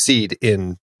succeed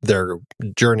in their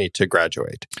journey to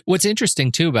graduate. What's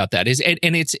interesting too about that is,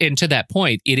 and to that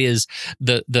point, it is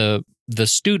the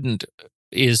student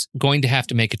is going to have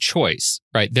to make a choice,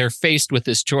 right? They're faced with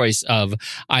this choice of,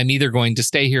 I'm either going to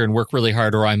stay here and work really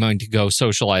hard, or I'm going to go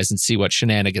socialize and see what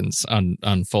shenanigans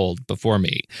unfold before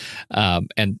me.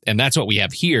 And that's what we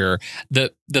have here.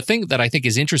 The thing that I think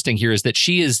is interesting here is that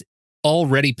she is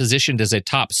already positioned as a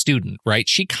top student, right?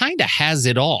 She kind of has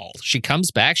it all. She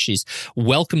comes back. She's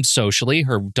welcomed socially.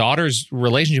 Her daughter's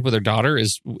relationship with her daughter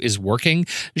is working.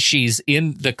 She's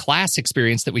in the class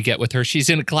experience that we get with her. She's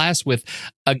in a class with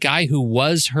a guy who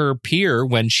was her peer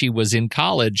when she was in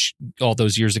college all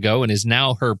those years ago and is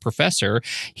now her professor.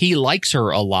 He likes her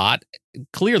a lot.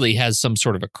 Clearly has some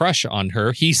sort of a crush on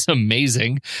her. He's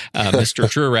amazing. Mr.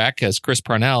 Trurak, as Chris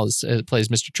Parnell plays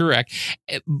Mr. Trurak.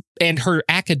 And her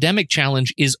academic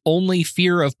challenge is only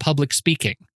fear of public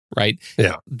speaking, right?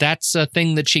 Yeah. That's a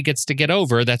thing that she gets to get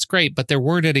over. That's great. But there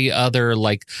weren't any other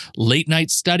like late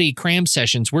night study cram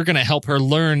sessions. We're going to help her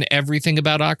learn everything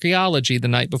about archaeology the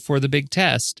night before the big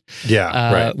test.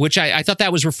 Yeah. Right. Which I thought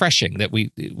that was refreshing that we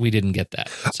didn't get that.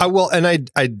 So. Well, and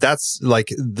I that's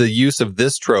like the use of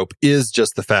this trope is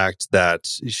just the fact that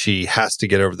she has to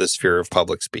get over this fear of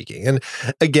public speaking. And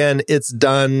again, it's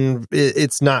done.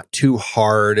 It's not too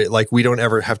hard. Like we don't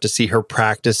ever have to see her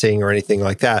practicing or anything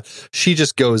like that. She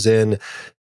just goes in,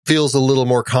 feels a little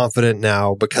more confident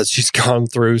now because she's gone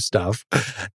through stuff.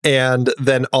 And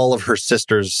then all of her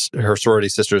sisters, her sorority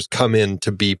sisters, come in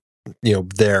to be,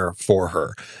 there for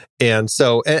her. And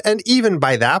so, and even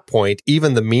by that point,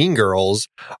 even the mean girls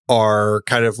are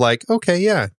kind of like, okay,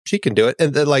 yeah, she can do it.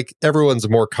 And then like everyone's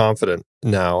more confident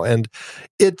now. And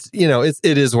it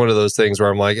is one of those things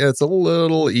where I'm like, it's a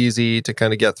little easy to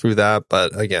kind of get through that.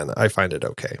 But again, I find it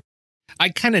okay. I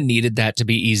kind of needed that to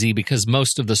be easy because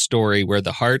most of the story where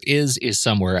the heart is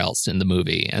somewhere else in the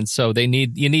movie. And so you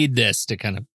need this to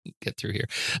kind of get through here.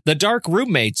 The dark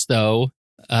roommates, though,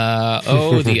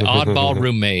 the oddball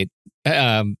roommate.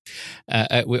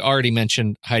 We already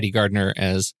mentioned Heidi Gardner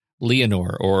as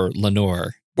Leonore or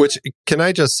Lenore. Which, can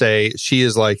I just say, she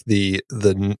is like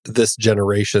this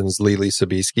generation's Lily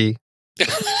Sobieski.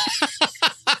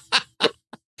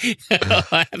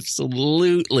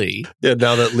 Absolutely. Yeah,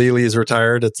 now that Lily is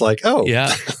retired, it's like, oh,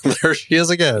 yeah, there she is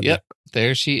again. Yep,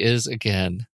 there she is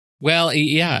again. Well,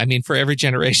 yeah, I mean, for every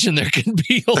generation, there can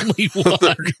be only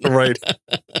one. Right.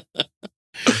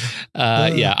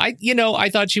 Yeah, I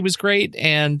thought she was great.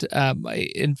 And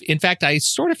in fact, I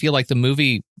sort of feel like the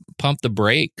movie pumped the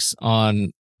brakes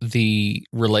on the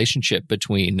relationship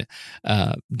between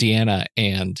Deanna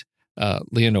and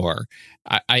Leonore.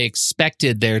 I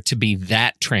expected there to be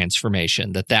that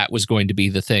transformation, that was going to be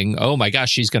the thing. Oh my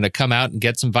gosh, she's going to come out and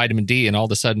get some vitamin D and all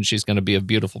of a sudden she's going to be a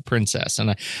beautiful princess.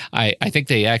 And I think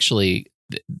they actually,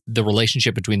 the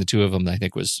relationship between the two of them, I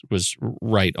think was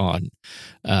right on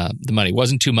the money.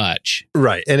 Wasn't too much.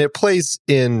 Right. And it plays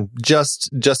in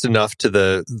just enough to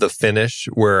the finish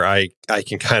where I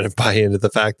can kind of buy into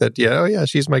the fact that,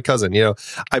 she's my cousin.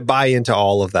 I buy into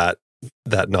all of that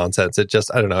nonsense. It just,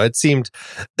 I don't know. It seemed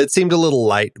a little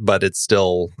light, but it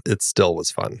still was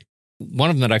fun. One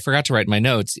of them that I forgot to write in my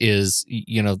notes is,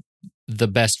 the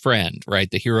best friend,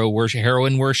 right? The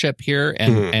heroine worship here.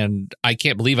 And, and I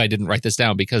can't believe I didn't write this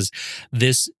down because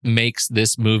this makes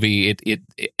this movie, it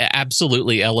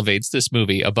absolutely elevates this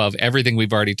movie above everything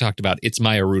we've already talked about. It's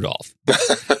Maya Rudolph.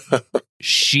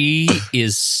 She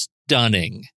is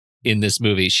stunning in this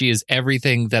movie. She is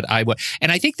everything that I want.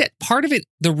 And I think that part of it,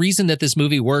 the reason that this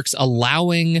movie works,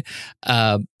 allowing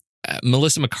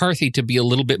Melissa McCarthy to be a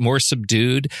little bit more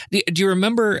subdued. Do you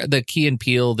remember the Key and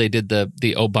Peele? They did the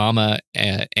Obama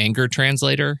anger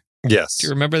translator. Yes. Do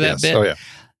you remember that bit? Oh, yeah.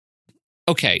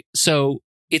 Okay. So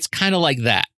it's kind of like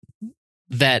that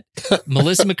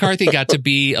Melissa McCarthy got to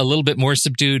be a little bit more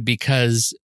subdued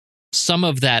because some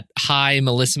of that high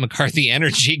Melissa McCarthy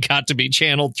energy got to be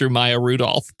channeled through Maya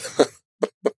Rudolph.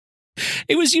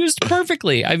 It was used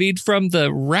perfectly. I mean, from the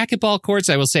racquetball courts,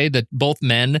 I will say that both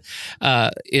men,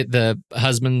 the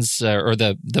husbands or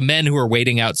the men who were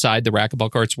waiting outside the racquetball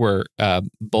courts were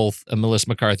both Melissa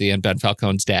McCarthy and Ben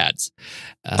Falcone's dads,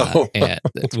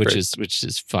 which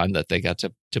is fun that they got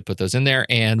to put those in there.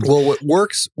 And well, what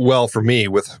works well for me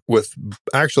with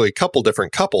actually a couple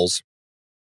different couples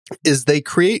is they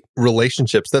create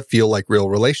relationships that feel like real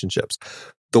relationships.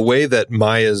 The way that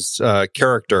Maya's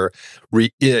character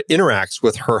interacts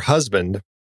with her husband,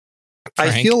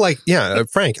 Frank. I feel like,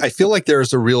 Frank, I feel like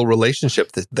there's a real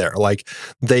relationship there. Like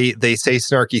they say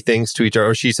snarky things to each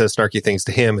other, or she says snarky things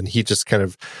to him, and he just kind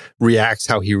of reacts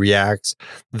how he reacts.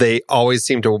 They always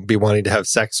seem to be wanting to have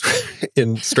sex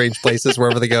in strange places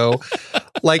wherever they go.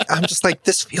 Like, I'm just like,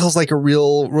 this feels like a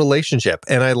real relationship.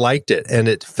 And I liked it. And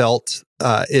it felt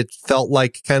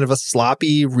like kind of a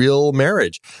sloppy, real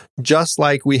marriage. Just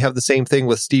like we have the same thing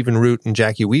with Stephen Root and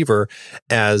Jackie Weaver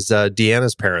as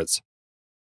Deanna's parents.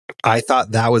 I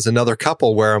thought that was another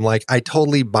couple where I'm like, I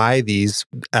totally buy these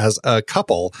as a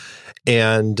couple.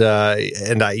 And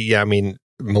I mean,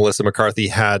 Melissa McCarthy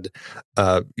had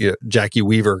Jackie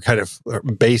Weaver kind of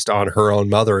based on her own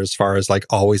mother as far as like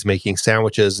always making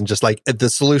sandwiches, and just like the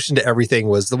solution to everything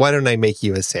was, why don't I make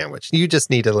you a sandwich? You just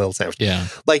need a little sandwich. Yeah.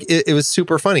 Like it was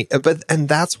super funny. And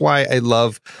that's why I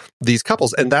love these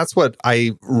couples. And that's what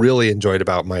I really enjoyed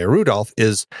about Maya Rudolph,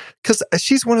 is because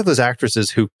she's one of those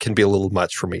actresses who can be a little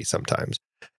much for me sometimes.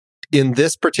 In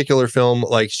this particular film,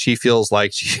 like, she feels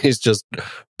like she's just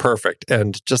perfect.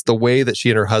 And just the way that she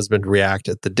and her husband react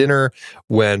at the dinner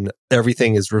when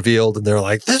everything is revealed and they're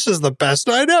like, this is the best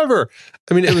night ever.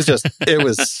 I mean, it was just, it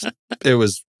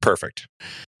was perfect.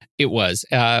 It was.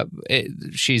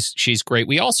 She's great.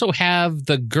 We also have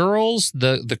the girls,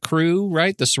 the crew,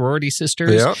 right? The sorority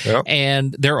sisters. Yeah.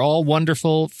 And they're all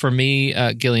wonderful. For me,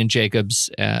 Gillian Jacobs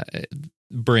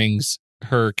brings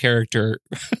her character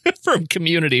from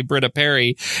Community, Britta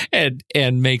Perry, and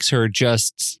makes her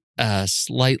just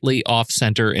slightly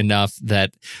off-center enough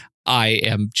that I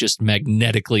am just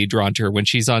magnetically drawn to her. When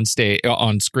she's on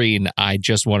screen, I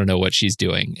just want to know what she's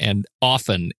doing. And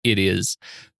often it is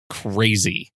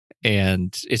crazy.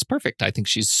 And it's perfect. I think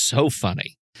she's so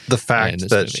funny. The fact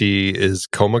that she is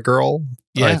Coma Girl,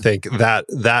 I think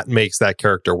that makes that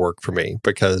character work for me,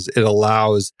 because it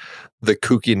allows the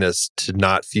kookiness to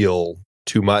not feel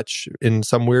too much in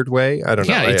some weird way. I don't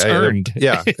know. It's earned.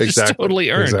 Yeah, exactly. It's totally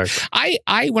earned. Exactly.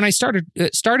 I when I started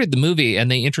the movie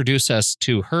and they introduced us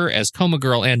to her as Coma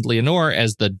Girl and Leonore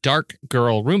as the dark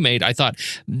girl roommate, I thought,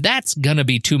 that's gonna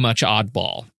be too much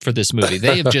oddball for this movie.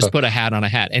 They have just put a hat on a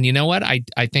hat. And you know what? I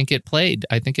think it played.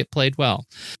 I think it played well.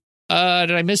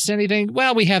 Did I miss anything?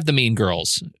 Well, we have the Mean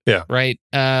Girls. Yeah. Right?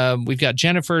 We've got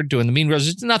Jennifer doing the Mean Girls.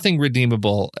 It's nothing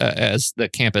redeemable as the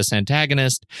campus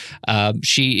antagonist.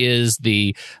 She is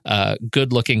the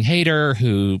good-looking hater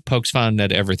who pokes fun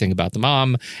at everything about the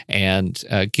mom and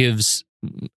gives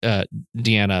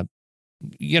Deanna,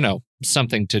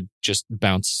 something to just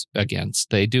bounce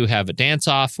against. They do have a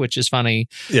dance-off, which is funny.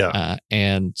 Yeah.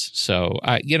 And so,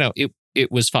 it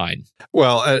was fine.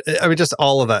 Well, I mean, just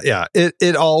all of that. Yeah,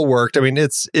 it all worked. I mean,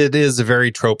 it is a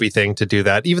very tropey thing to do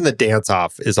that. Even the dance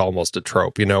off is almost a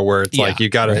trope, where it's like you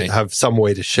got to have some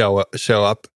way to show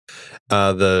up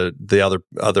the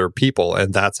other people,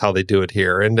 and that's how they do it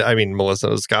here. And I mean,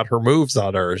 Melissa's got her moves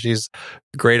on her. She's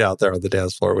great out there on the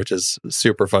dance floor, which is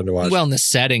super fun to watch. Well, and the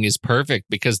setting is perfect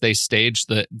because they staged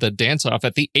the dance off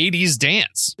at the 80s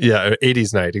dance. Yeah,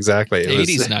 80s night, exactly.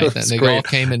 80s night. And they all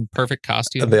came in perfect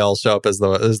costume. And they all show up as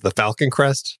the Falcon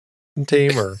Crest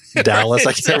team or Dallas,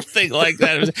 I something like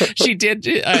that. She did.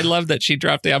 I love that she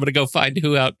dropped the, I'm going to go find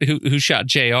who shot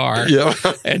JR. Yeah.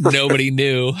 And nobody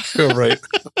knew. Right.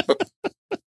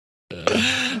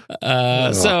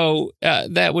 So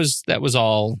that was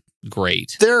all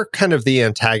great. They're kind of the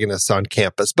antagonists on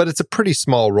campus, but it's a pretty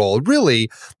small role. Really,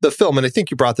 the film, and I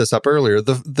think you brought this up earlier,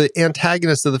 the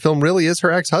antagonist of the film really is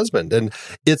her ex-husband. And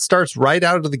it starts right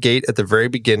out of the gate at the very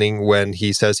beginning when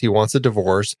he says he wants a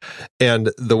divorce.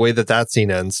 And the way that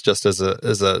scene ends, just as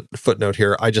a footnote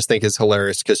here, I just think is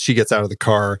hilarious, because she gets out of the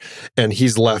car and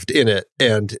he's left in it.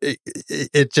 And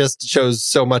it just shows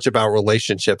so much about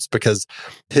relationships, because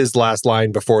his last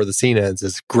line before the scene ends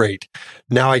is, great,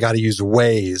 now I got to use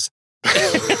Waze.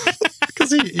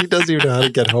 Because he doesn't even know how to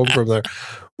get home from there,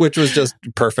 which was just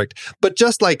perfect. But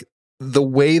just like the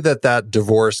way that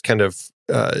divorce kind of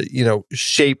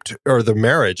shaped, or the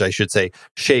marriage, I should say,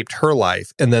 shaped her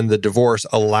life, and then the divorce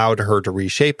allowed her to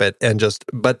reshape it,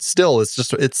 but still,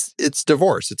 it's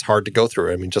divorce. It's hard to go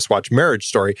through. I mean, just watch Marriage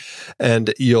Story,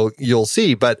 and you'll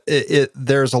see. But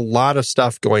there's a lot of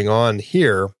stuff going on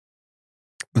here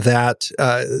that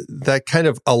kind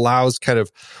of allows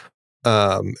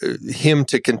him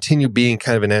to continue being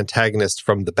kind of an antagonist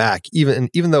from the back,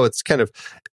 even though it's kind of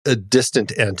a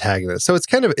distant antagonist. So it's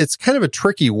kind of a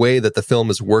tricky way that the film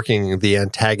is working the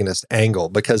antagonist angle,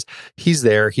 because he's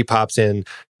there, he pops in,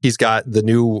 he's got the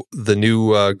new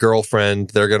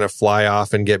girlfriend. They're going to fly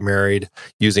off and get married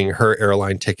using her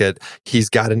airline ticket.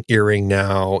 He's got an earring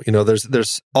now.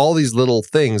 There's all these little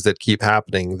things that keep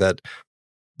happening that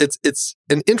it's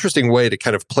an interesting way to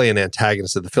kind of play an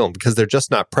antagonist of the film, because they're just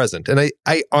not present. And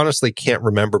I honestly can't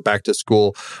remember Back to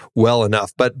School well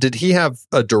enough, but did he have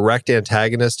a direct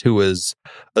antagonist who was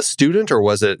a student, or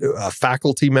was it a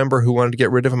faculty member who wanted to get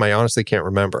rid of him? I honestly can't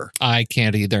remember. I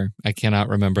can't either. I cannot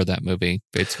remember that movie.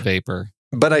 It's vapor.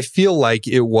 But I feel like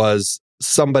it was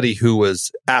somebody who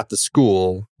was at the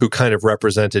school who kind of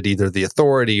represented either the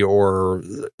authority, or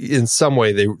in some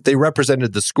way they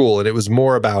represented the school. And it was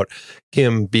more about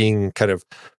him being kind of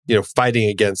fighting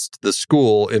against the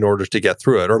school in order to get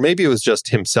through it. Or maybe it was just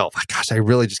himself. Gosh, I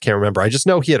really just can't remember. I just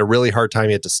know he had a really hard time.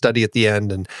 He had to study at the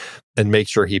end and make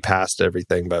sure he passed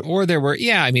everything. But or there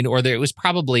it was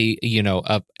probably,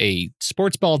 a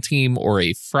sports ball team or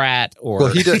a frat or.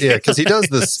 Well, he does, because he does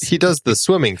this. He does the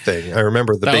swimming thing. I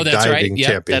remember the big diving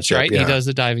championship. That's right. Yeah. He does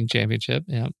the diving championship.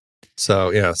 Yeah.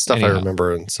 So stuff anyhow. I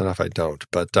remember and stuff I don't.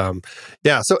 But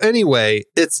So anyway,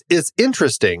 it's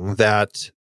interesting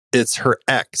that it's her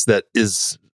ex that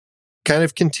is kind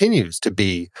of continues to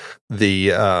be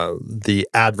the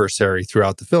adversary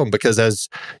throughout the film, because as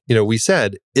we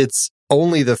said, it's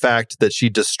only the fact that she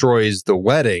destroys the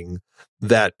wedding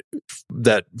that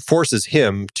forces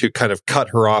him to kind of cut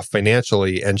her off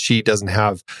financially, and she doesn't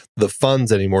have the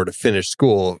funds anymore to finish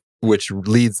school, which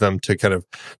leads them to kind of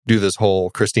do this whole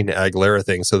Christina Aguilera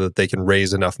thing so that they can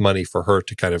raise enough money for her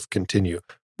to kind of continue,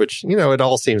 which, it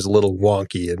all seems a little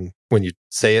wonky and when you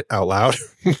say it out loud,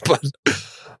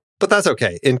 but that's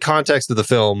okay. In context of the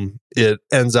film, it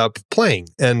ends up playing,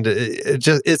 and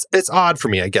it's odd for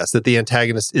me, I guess, that the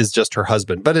antagonist is just her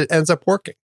husband, but it ends up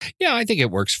working. Yeah, I think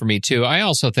it works for me too. I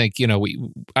also think,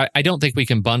 I don't think we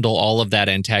can bundle all of that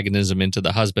antagonism into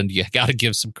the husband. You got to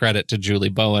give some credit to Julie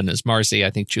Bowen as Marcy.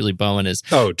 I think Julie Bowen is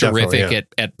terrific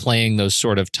at playing those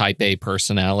sort of type A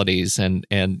personalities, and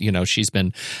she's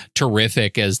been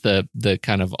terrific as the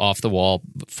kind of off the wall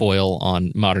foil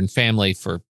on Modern Family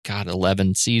for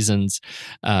 11 seasons.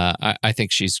 I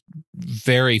think she's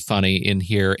very funny in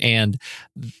here. And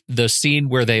the scene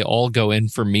where they all go in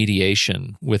for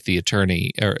mediation with the attorney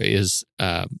is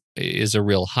a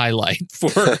real highlight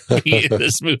for me in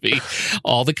this movie.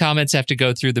 All the comments have to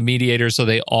go through the mediator, so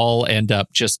they all end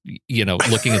up just,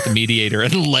 looking at the mediator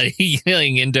and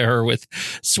laying into her with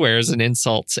swears and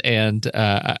insults. And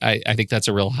I think that's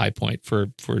a real high point for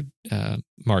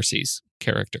Marcy's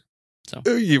character. So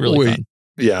really fun.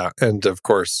 Yeah, and of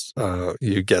course,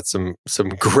 you get some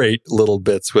great little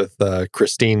bits with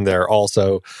Christine there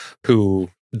also, who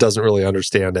doesn't really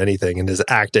understand anything and is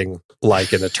acting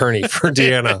like an attorney for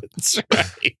Deanna. That's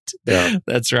right. Yeah,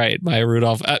 that's right. Maya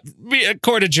Rudolph.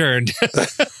 Court adjourned.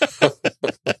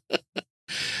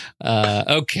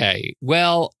 Okay.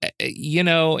 Well,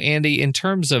 Andy, in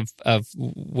terms of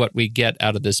what we get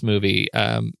out of this movie,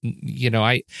 I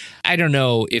don't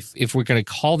know if we're going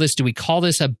to call this, do we call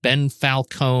this a Ben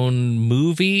Falcone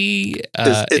movie?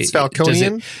 It's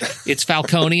Falconian? It's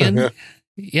Falconian?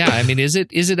 Yeah, I mean, is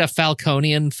it a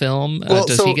Falconian film?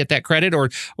 Does he get that credit, or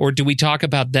do we talk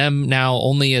about them now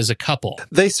only as a couple?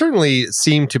 They certainly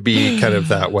seem to be kind of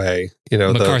that way,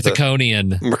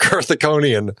 McCarthiconian.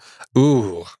 McCarthiconian.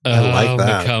 Ooh, I like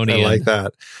that. Maconian. I like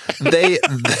that.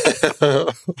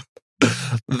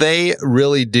 They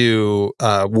really do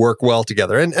work well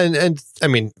together, and I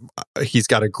mean, he's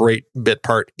got a great bit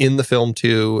part in the film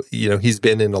too. He's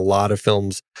been in a lot of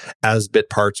films as bit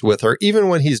parts with her, even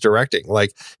when he's directing.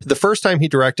 Like the first time he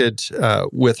directed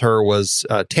with her was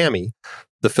Tammy,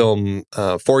 the film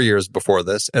 4 years before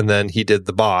this, and then he did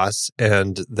The Boss,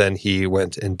 and then he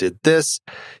went and did this.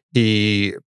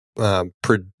 He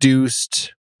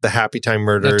produced The Happy Time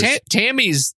Murders.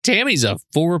 Tammy's a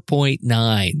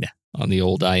 4.9 on the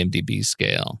old IMDb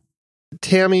scale.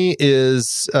 Tammy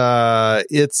is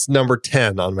it's number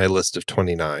 10 on my list of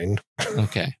 29.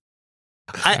 Okay.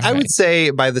 I would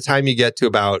say by the time you get to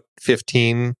about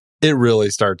 15, it really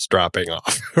starts dropping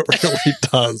off. It really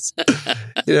does.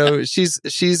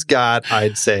 She's got,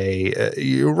 I'd say,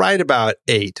 you're right about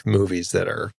 8 movies that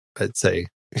are, I'd say,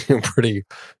 pretty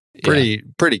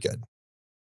good.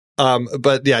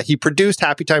 But yeah, he produced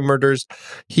Happy Time Murders.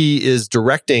 He is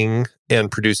directing and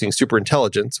producing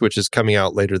Superintelligence, which is coming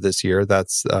out later this year.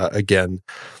 That's, again,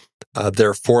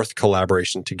 their 4th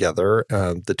collaboration together,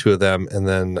 the two of them. And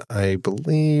then I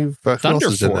believe who else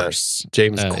is in that?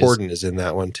 James Corden is in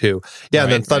that one too. Yeah,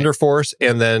 and then Thunder Force,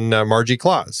 and then Margie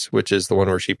Claus, which is the one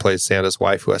where she plays Santa's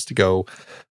wife who has to go,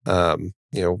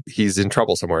 he's in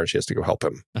trouble somewhere and she has to go help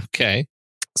him. Okay.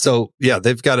 So, yeah,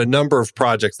 they've got a number of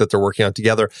projects that they're working on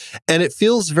together. And it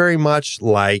feels very much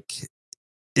like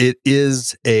it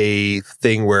is a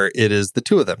thing where it is the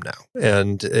two of them now.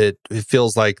 And it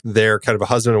feels like they're kind of a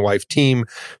husband and wife team.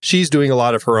 She's doing a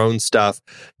lot of her own stuff.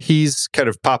 He's kind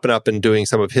of popping up and doing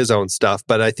some of his own stuff.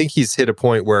 But I think he's hit a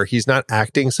point where he's not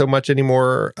acting so much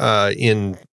anymore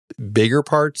in bigger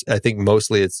parts. I think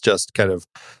mostly it's just kind of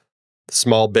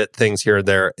small bit things here and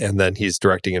there, and then he's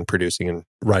directing and producing and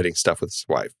writing stuff with his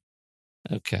wife.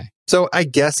 Okay. So I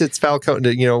guess it's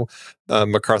Falcone,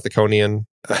 McCarthiconian.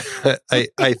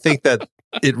 I think that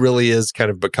it really is kind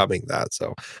of becoming that.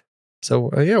 So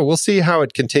we'll see how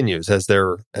it continues as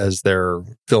their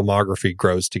filmography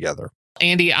grows together.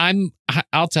 Andy,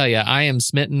 I'll tell you, I am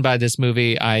smitten by this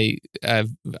movie.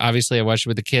 Obviously I watched it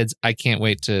with the kids. I can't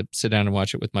wait to sit down and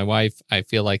watch it with my wife. I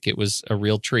feel like it was a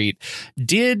real treat.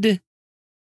 Did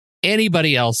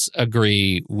anybody else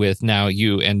agree with now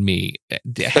you and me?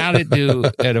 How did it do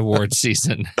at awards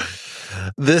season?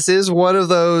 This is one of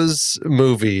those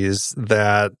movies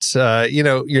that,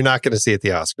 you're not going to see at the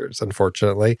Oscars,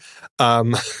 unfortunately.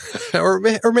 Or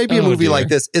maybe a movie like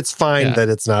this. It's fine that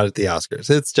it's not at the Oscars.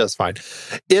 It's just fine.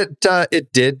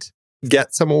 It did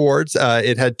get some awards.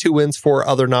 It had 2 wins for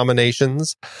other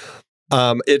nominations.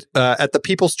 At the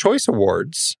People's Choice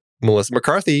Awards, Melissa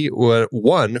McCarthy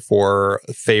won for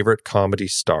Favorite Comedy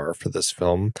Star for this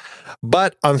film.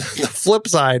 But on the flip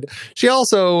side, she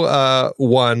also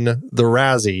won the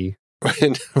Razzie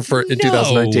in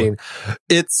 2019.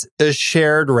 It's a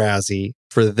shared Razzie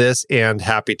for this and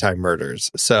Happy Time Murders.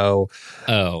 So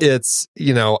it's,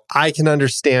 I can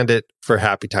understand it for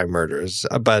Happy Time Murders,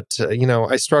 but,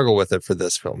 I struggle with it for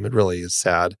this film. It really is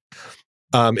sad.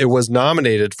 It was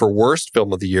nominated for Worst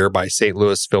Film of the Year by St.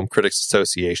 Louis Film Critics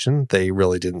Association. They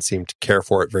really didn't seem to care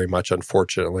for it very much,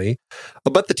 unfortunately.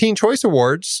 But the Teen Choice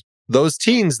Awards, those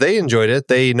teens, they enjoyed it.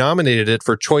 They nominated it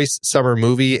for Choice Summer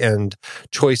Movie and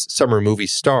Choice Summer Movie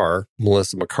Star,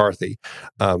 Melissa McCarthy.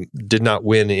 Did not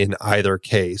win in either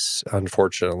case,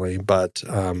 unfortunately. But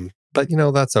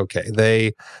that's okay.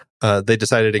 They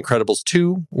decided Incredibles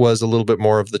 2 was a little bit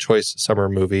more of the Choice Summer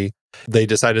Movie. They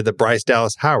decided that Bryce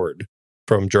Dallas Howard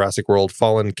from Jurassic World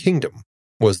Fallen Kingdom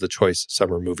was the Choice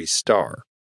Summer Movie Star.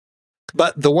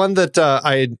 But the one that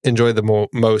I enjoyed the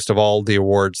most of all the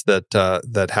awards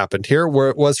that happened here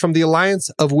was from the Alliance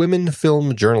of Women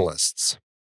Film Journalists.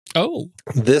 Oh.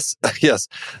 This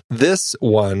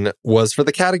one was for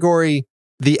the category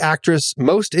The Actress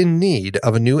Most in Need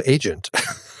of a New Agent.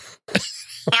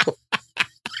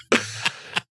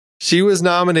 She was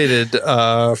nominated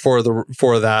for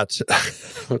that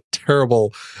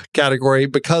terrible category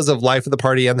because of Life of the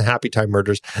Party and the Happy Time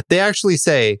Murders. They actually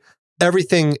say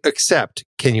everything except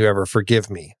Can You Ever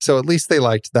Forgive Me? So at least they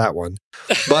liked that one.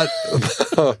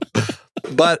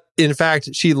 But in fact,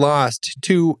 she lost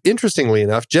to, interestingly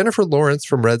enough, Jennifer Lawrence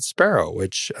from Red Sparrow,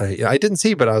 which I didn't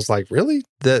see, but I was like, really?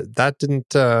 That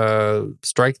didn't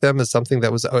strike them as something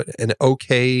that was an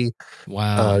okay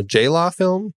J-Law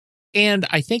film? And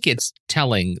I think it's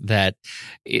telling that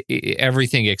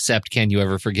everything except Can You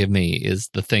Ever Forgive Me is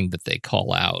the thing that they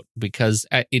call out, because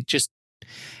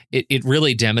it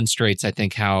really demonstrates, I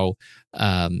think, how,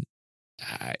 how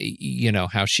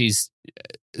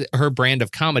her brand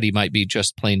of comedy might be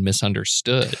just plain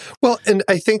misunderstood. Well, and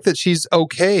I think that she's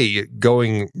okay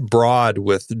going broad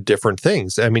with different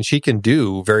things. I mean, she can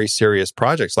do very serious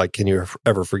projects like Can You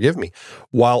Ever Forgive Me,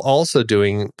 while also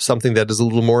doing something that is a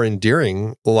little more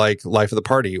endearing, like Life of the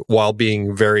Party, while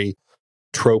being very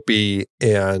tropey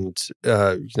and,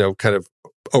 kind of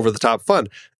over the top fun.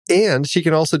 And she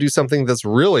can also do something that's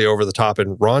really over the top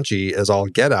and raunchy as all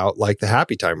get out, like the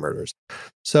Happy Time Murders.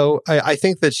 So I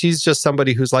think that she's just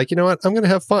somebody who's like, you know what, I'm going to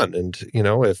have fun. And,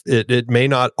 if it may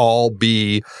not all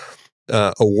be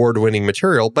award-winning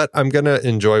material, but I'm going to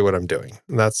enjoy what I'm doing.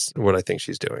 And that's what I think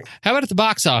she's doing. How about at the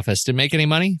box office? Did it make any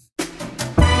money?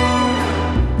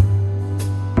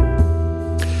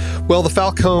 Well, the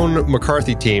Falcone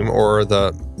McCarthy team, or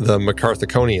the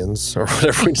McCarthiconians, or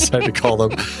whatever we decide to call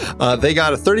them, they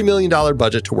got a $30 million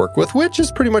budget to work with, which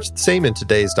is pretty much the same in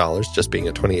today's dollars, just being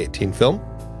a 2018 film.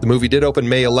 The movie did open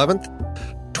May 11th,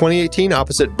 2018,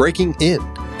 opposite Breaking In,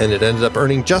 and it ended up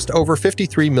earning just over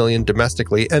 $53 million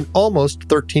domestically and almost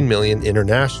 $13 million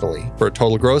internationally, for a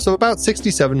total gross of about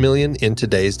 $67 million in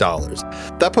today's dollars.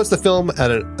 That puts the film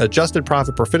at an adjusted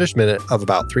profit per finished minute of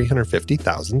about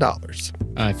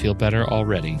 $350,000. I feel better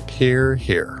already. Hear,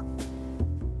 hear.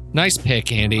 Nice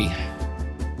pick, Andy.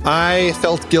 I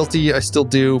felt guilty. I still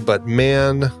do, but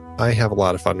man, I have a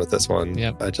lot of fun with this one.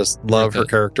 Yep. I just love her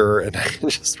character, and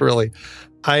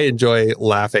I enjoy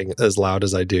laughing as loud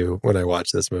as I do when I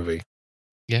watch this movie.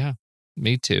 Yeah,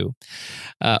 me too.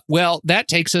 Well, that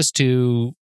takes us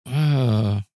to,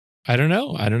 I don't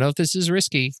know. I don't know if this is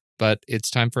risky, but it's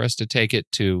time for us to take it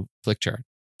to Flickchart.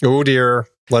 Oh dear.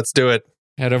 Let's do it.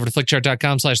 Head over to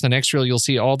flickchart.com/thenextreel. You'll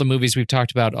see all the movies we've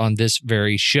talked about on this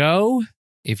very show.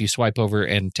 If you swipe over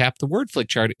and tap the word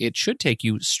Flickchart, it should take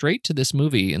you straight to this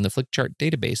movie in the Flickchart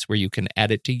database, where you can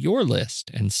add it to your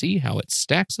list and see how it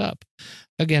stacks up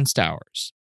against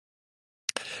ours.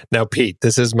 Now, Pete,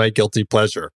 this is my guilty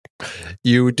pleasure.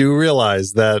 You do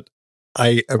realize that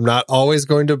I am not always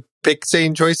going to pick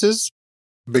sane choices.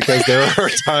 because there are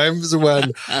times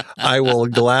when I will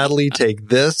gladly take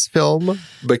this film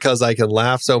because I can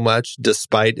laugh so much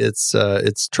despite its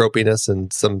tropiness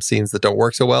and some scenes that don't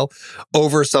work so well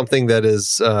over something that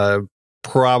is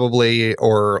probably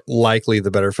or likely the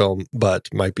better film, but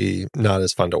might be not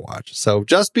as fun to watch. So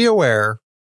just be aware.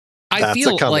 I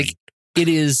feel like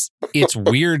it's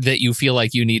weird that you feel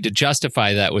like you need to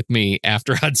justify that with me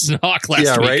after Hudson Hawk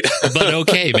last week. Right? But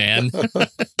okay, man.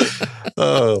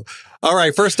 Oh, all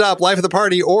right. First up, Life of the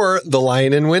Party or The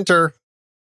Lion in Winter.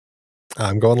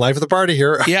 I'm going Life of the Party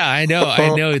here. Yeah, I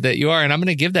know that you are, and I'm going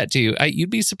to give that to you.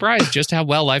 You'd be surprised just how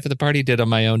well Life of the Party did on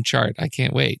my own chart. I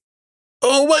can't wait.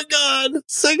 Oh my God!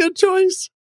 Second choice.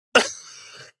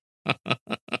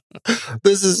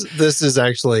 This is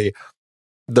actually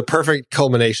the perfect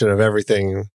culmination of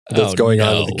everything that's going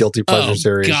on with the Guilty Pleasure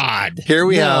series. God! Here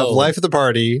we have Life of the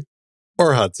Party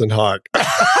or Hudson Hawk.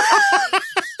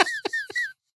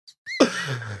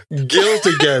 Guilt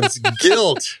against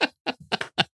guilt.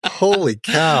 Holy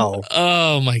cow!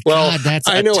 Oh my God! That's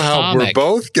I know how we're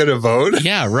both gonna vote.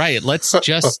 Yeah, right. Let's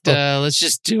just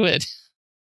do it.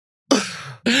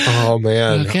 Oh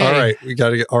man! Okay. All right, we got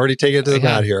to already take it to the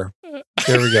mat here.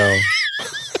 Here we go.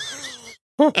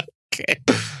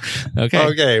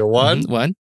 Okay.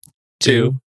 One,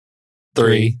 two,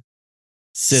 three.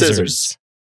 Scissors.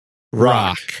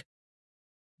 Rock.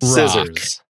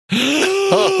 Scissors.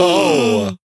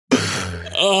 Oh.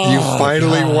 You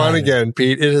finally won again,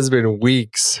 Pete. It has been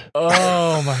weeks.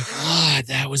 Oh my God,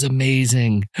 that was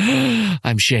amazing.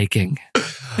 I'm shaking.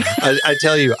 I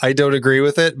tell you, I don't agree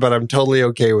with it, but I'm totally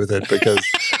okay with it because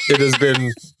it has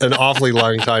been an awfully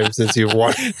long time since you've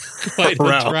won. Quite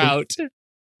a drought.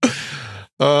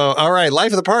 All right,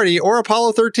 Life of the Party or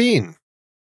Apollo 13?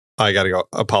 I got to go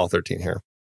Apollo 13 here.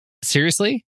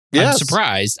 Seriously? Yes. I'm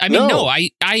surprised. I mean, no,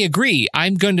 I agree.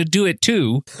 I'm going to do it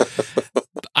too.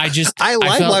 I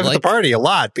like Life of the Party a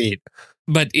lot, Pete.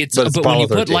 But when you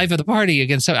put Life of the Party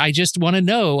against, I just want to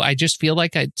know. I just feel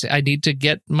like I need to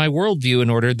get my worldview in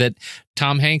order that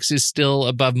Tom Hanks is still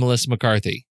above Melissa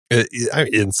McCarthy.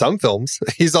 In some films,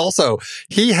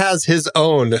 he has his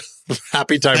own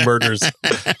Happy Time Murders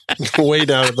way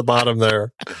down at the bottom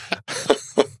there.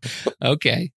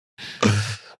 Okay.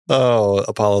 Oh,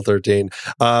 Apollo 13.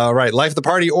 Right. Life of the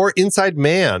Party or Inside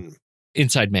Man?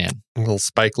 Inside Man. A little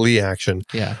Spike Lee action.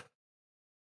 Yeah.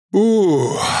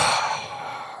 Ooh.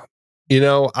 You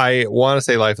know, I want to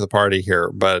say Life of the Party here,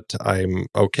 but I'm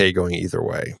okay going either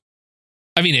way.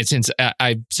 I mean, I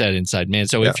said Inside Man.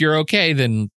 So if you're okay,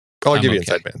 then I'll give you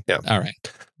Inside Man. Yeah. All right.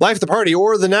 Life of the Party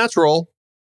or The Natural?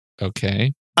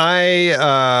 Okay.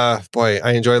 I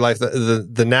enjoy Life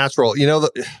the Natural. You know,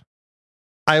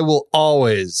 I will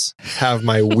always have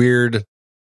my weird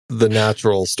The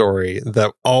Natural story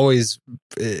that always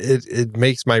it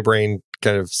makes my brain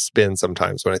kind of spin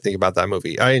sometimes when I think about that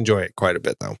movie. I enjoy it quite a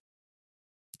bit though.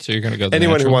 So you're going to go.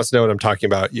 Anyone who wants to know what I'm talking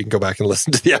about, you can go back and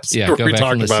listen to the episode. Yeah, go back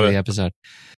and listen to the episode.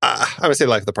 I'm going to say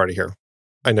Life of the Party here.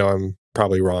 I know I'm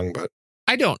probably wrong, but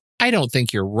I don't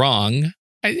think you're wrong.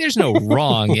 There's no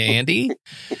wrong, Andy.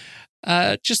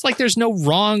 Just like there's no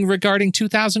wrong regarding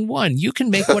 2001. You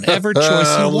can make whatever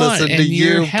choice you want, and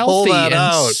you're healthy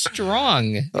and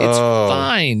strong. It's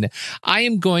fine. I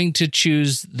am going to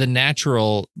choose The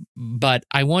Natural, but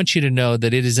I want you to know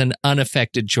that it is an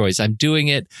unaffected choice. I'm doing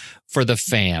it for the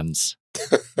fans.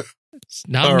 It's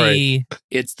not me.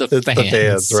 It's the fans. The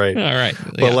fans, right. All right.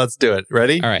 Well, let's do it.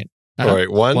 Ready? All right. All right.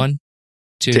 One,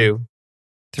 two,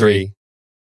 three.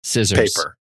 Scissors.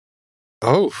 Paper.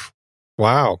 Oh,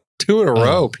 wow. 2 in a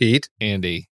row, Pete.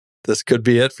 Andy. This could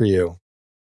be it for you.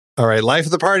 All right. Life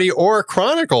of the Party or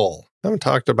Chronicle? I haven't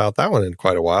talked about that one in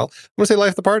quite a while. I'm going to say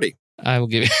Life of the Party. I will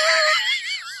give you...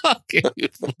 I'll give you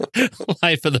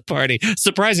Life of the Party.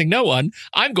 Surprising no one,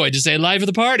 I'm going to say Life of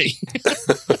the Party.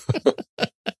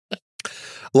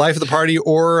 Life of the Party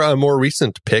or a more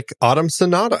recent pick, Autumn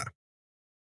Sonata?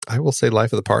 I will say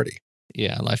Life of the Party.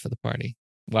 Yeah, Life of the Party.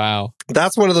 Wow.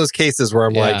 That's one of those cases where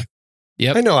I'm like,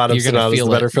 yep, I know Autumn Sonata is the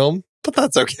better film, but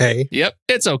that's okay. Yep,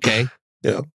 it's okay.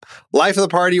 Yeah. Life of the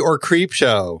Party or Creep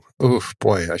Show? Oof,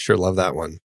 boy, I sure love that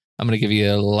one. I'm going to give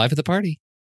you Life of the Party.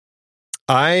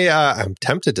 I'm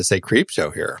tempted to say Creep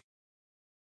Show here.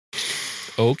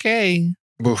 Okay.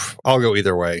 Oof, I'll go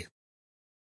either way.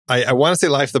 I want to say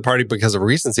Life of the Party because of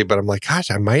recency, but I'm like, gosh,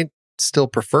 I might still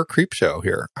prefer Creep Show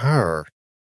here. I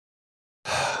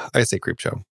say Creep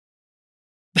Show.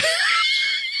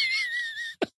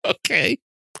 Okay.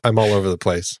 I'm all over the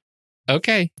place.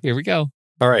 Okay, here we go.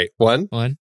 All right. One,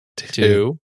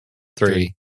 two,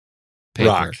 three. Paper.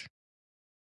 Rock.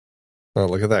 Oh,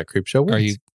 look at that. Creep Show wins. Are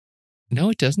you? No,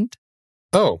 it doesn't.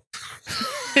 Oh.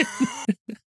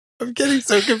 I'm getting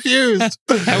so confused.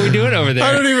 How are we doing over there?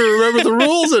 I don't even remember the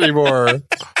rules anymore.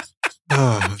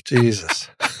 Oh, Jesus.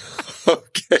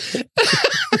 Okay.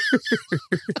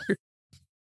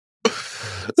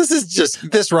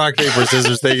 This rock, paper,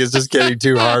 scissors thing is just getting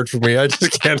too hard for me. I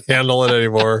just can't handle it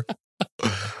anymore.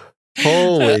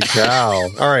 Holy cow.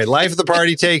 All right. Life of the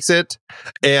Party takes it.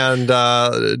 And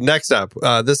next up,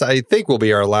 this I think will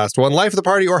be our last one. Life of the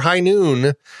Party or High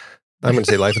Noon. I'm going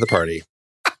to say Life of the Party.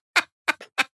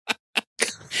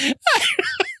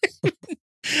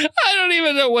 I don't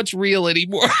even know what's real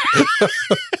anymore.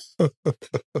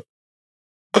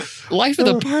 Life of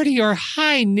the Party or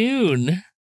High Noon.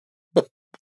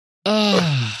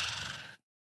 I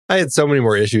had so many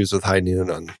more issues with High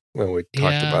Noon when we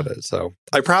talked about it. So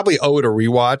I probably owe it a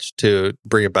rewatch to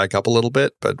bring it back up a little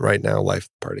bit. But right now, Life of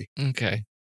the Party. Okay.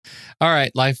 All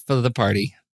right. Life of the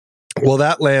Party. Well,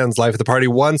 that lands Life of the Party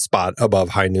one spot above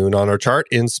High Noon on our chart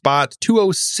in spot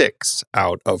 206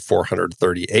 out of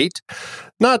 438.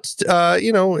 Not,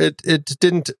 it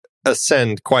didn't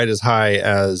ascend quite as high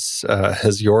as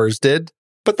yours did,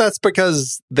 but that's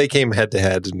because they came head to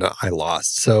head and I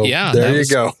lost. So there you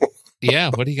go. Yeah,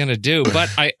 what are you going to do? But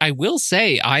I will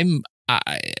say I'm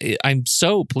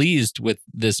so pleased with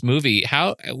this movie.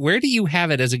 Where do you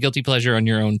have it as a guilty pleasure on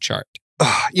your own chart?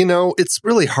 It's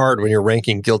really hard when you're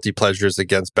ranking guilty pleasures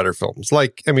against better films.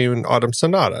 Like, Autumn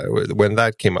Sonata, when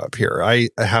that came up here, I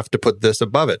have to put this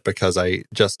above it because I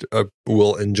just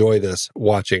will enjoy this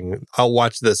watching. I'll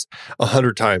watch this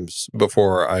 100 times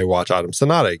before I watch Autumn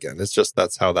Sonata again. It's just,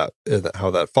 that's how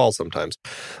that falls sometimes.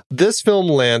 This film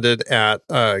landed at,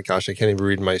 I can't even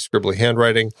read my scribbly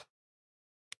handwriting.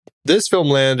 This film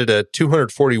landed at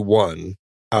 241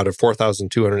 out of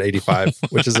 4,285,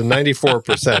 which is a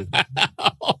 94%.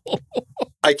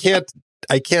 I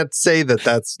can't say that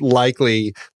that's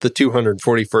likely the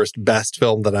 241st best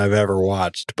film that I've ever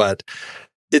watched, but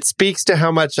it speaks to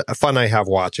how much fun I have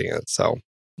watching it. So,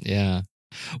 yeah.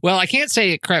 Well, I can't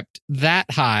say it crept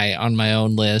that high on my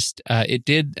own list. It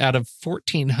did, out of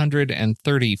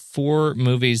 1,434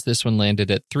 movies, this one landed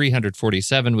at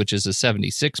 347, which is a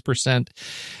 76%.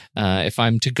 If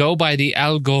I'm to go by the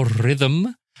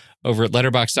algorithm over at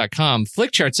Letterboxd.com,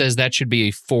 Flickchart says that should be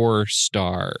a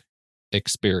 4-star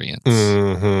experience.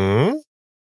 Mm-hmm.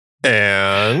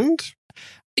 And?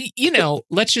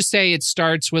 Let's just say it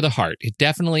starts with a heart. It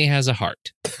definitely has a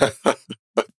heart.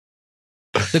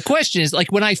 The question is,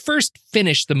 when I first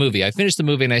finished the movie,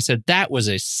 and I said, that was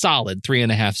a solid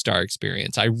 3.5-star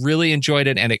experience. I really enjoyed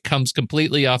it, and it comes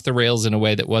completely off the rails in a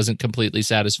way that wasn't completely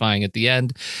satisfying at the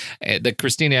end. The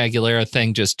Christina Aguilera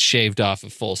thing just shaved off a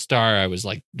full star. I was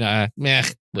like, meh.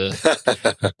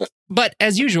 But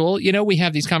as usual, we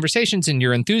have these conversations and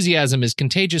your enthusiasm is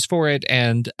contagious for it.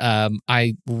 And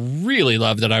I really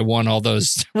love that I won all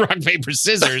those rock, paper,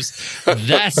 scissors.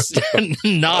 That's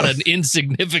not an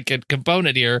insignificant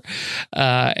component here.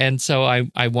 And so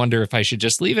I wonder if I should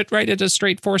just leave it right at a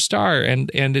straight 4-star. And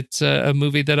it's a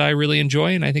movie that I really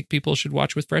enjoy and I think people should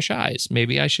watch with fresh eyes.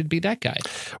 Maybe I should be that guy.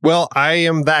 Well, I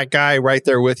am that guy right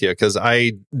there with you because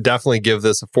I definitely give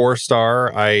this a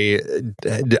 4-star. I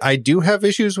do have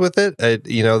issues with it.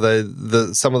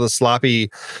 The some of the sloppy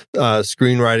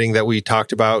screenwriting that we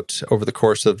talked about over the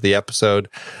course of the episode,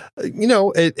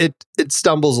 it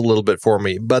stumbles a little bit for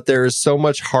me. But there's so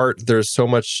much heart. There's so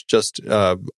much just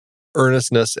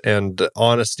earnestness and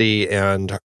honesty,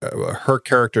 and her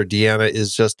character Deanna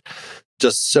is just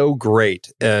so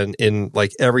great, and in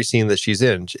every scene that she's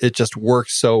in, it just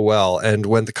works so well. And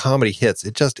when the comedy hits,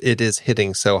 it is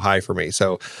hitting so high for me.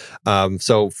 So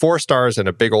 4 stars and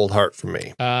a big old heart from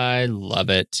me. I love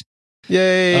it.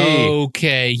 Yay!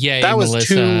 Okay, yay! That was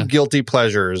Melissa. 2 guilty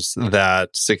pleasures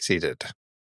that succeeded.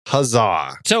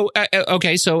 Huzzah! So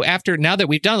now that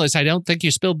we've done this, I don't think you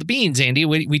spilled the beans, Andy.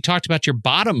 We talked about your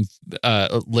bottom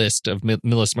list of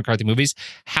Melissa McCarthy movies.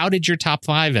 How did your top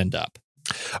 5 end up?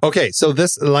 Okay, so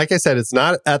this, like I said, it's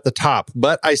not at the top,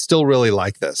 but I still really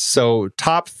like this. So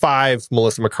top 5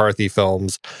 Melissa McCarthy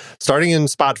films, starting in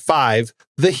spot 5,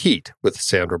 The Heat with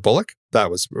Sandra Bullock.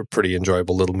 That was a pretty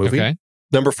enjoyable little movie. Okay.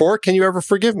 Number 4, Can You Ever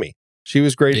Forgive Me? She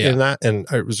was great in that, and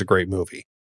it was a great movie.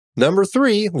 Number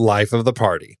 3, Life of the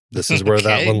Party. This is where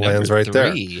that one lands right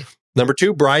there. Number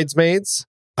 2, Bridesmaids.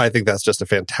 I think that's just a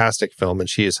fantastic film, and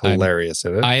she is hilarious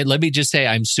in it. Let me just say,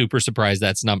 I'm super surprised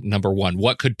that's number 1.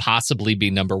 What could possibly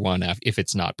be number 1 if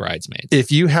it's not Bridesmaids?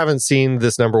 If you haven't seen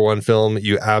this number 1 film,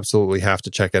 you absolutely have to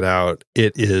check it out.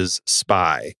 It is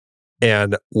Spy.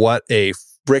 And what a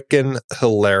frickin'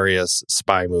 hilarious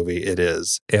spy movie it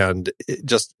is. And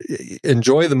just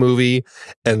enjoy the movie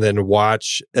and then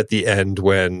watch at the end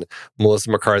when Melissa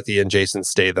McCarthy and Jason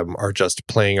Statham are just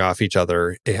playing off each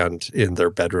other and in their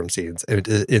bedroom scenes, in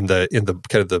the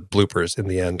kind of the bloopers in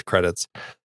the end credits.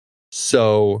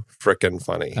 So frickin'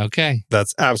 funny. Okay.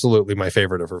 That's absolutely my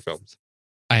favorite of her films.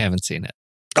 I haven't seen it.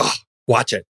 Oh,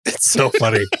 watch it. It's so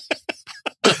funny.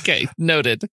 Okay,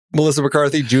 noted. Melissa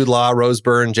McCarthy, Jude Law, Rose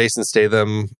Byrne, Jason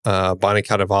Statham, Bonnie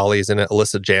Cannavale's in it,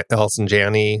 Allison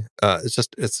Janney.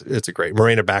 It's a great.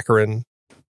 Morena Baccarin.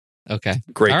 Okay.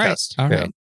 Great All right. cast. All Yeah.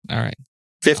 right. All right.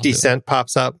 50 Cent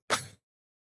pops up.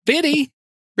 Biddy.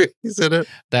 He's in it.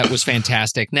 That was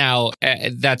fantastic. Now,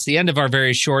 that's the end of our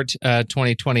very short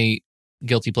 2020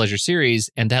 Guilty Pleasure series,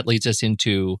 and that leads us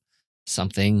into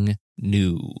something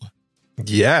new.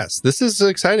 Yes, this is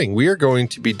exciting. We are going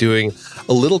to be doing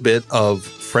a little bit of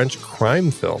French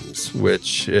crime films,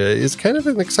 which is kind of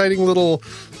an exciting little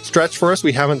stretch for us.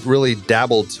 We haven't really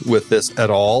dabbled with this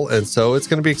at all, and so it's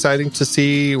going to be exciting to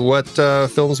see what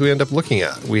films we end up looking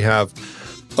at. We have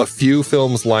a few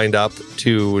films lined up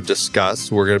to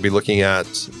discuss. We're going to be looking at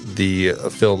the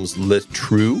films Le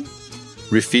Trou,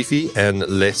 Rififi, and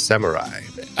Les Samurai.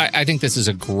 I think this is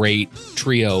a great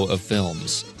trio of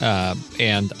films,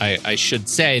 and I should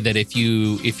say that if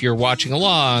you're watching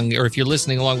along or if you're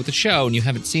listening along with the show and you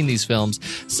haven't seen these films,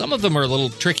 some of them are a little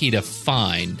tricky to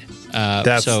find.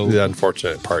 That's the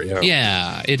unfortunate part.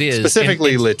 Yeah, it is.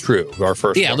 Specifically, Le Trou, our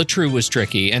first. Yeah, one. Le Trou was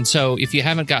tricky, and so if you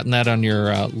haven't gotten that on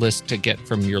your list to get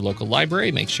from your local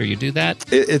library, make sure you do that.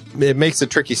 It makes a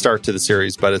tricky start to the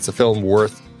series, but it's a film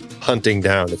worth hunting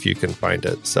down if you can find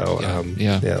it. So,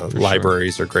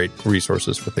 libraries are great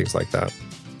resources for things like that.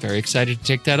 Very excited to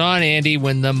take that on, Andy,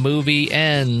 when the movie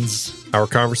ends. Our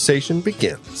conversation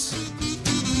begins.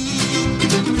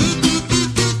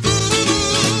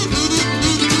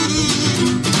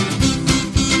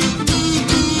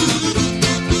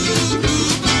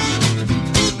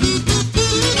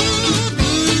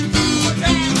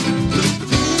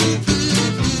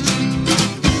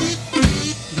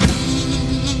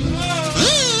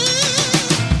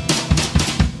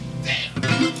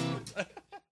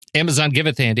 Amazon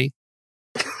giveth, Andy.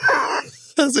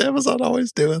 As Amazon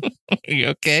always doing. You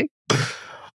okay?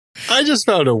 I just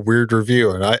found a weird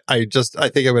review, and I think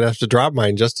I'm going to have to drop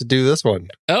mine just to do this one.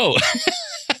 Oh,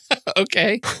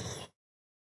 okay.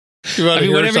 You want to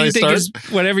hear whatever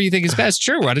you think is best.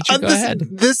 Sure, why don't you go ahead?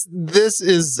 This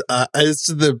is it's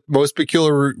the most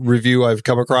peculiar review I've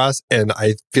come across, and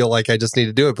I feel like I just need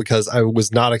to do it because I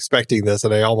was not expecting this,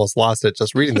 and I almost lost it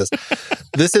just reading this.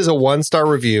 This is a 1-star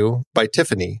review by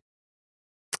Tiffany.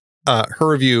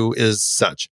 Her review is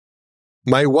such.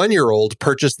 My 1-year-old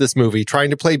purchased this movie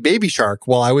trying to play Baby Shark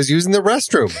while I was using the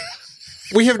restroom.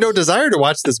 We have no desire to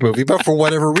watch this movie, but for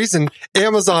whatever reason,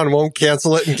 Amazon won't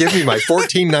cancel it and give me my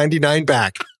 $14.99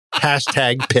 back.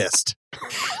 Hashtag pissed.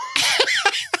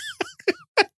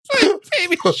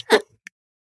 Baby Shark.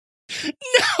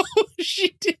 No,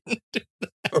 she didn't do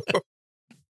that.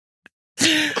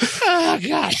 Oh,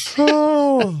 gosh.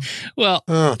 Well,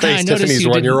 thanks, Tiffany's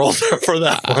 1-year-old for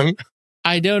that one.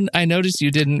 I noticed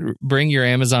you didn't bring your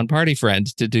Amazon party friend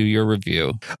to do your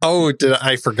review. Oh,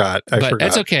 I forgot. But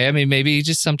that's okay. I mean, maybe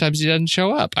sometimes he doesn't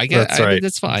show up. I guess that's right.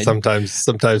 That's fine.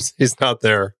 Sometimes he's not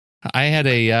there. I had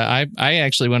I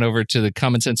actually went over to the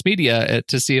Common Sense Media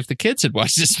to see if the kids had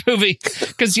watched this movie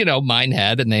because, mine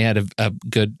had, and they had a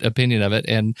good opinion of it.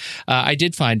 And I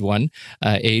did find one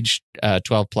age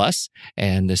 12 plus,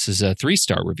 and this is a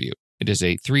 3-star review. It is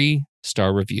a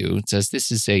 3-star review. It says,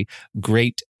 this is a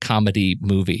great comedy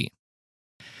movie.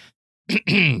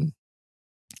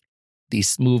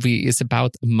 This movie is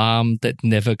about a mom that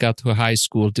never got her high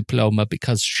school diploma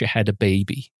because she had a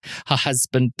baby. Her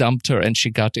husband dumped her and she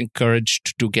got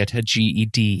encouraged to get her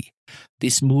GED.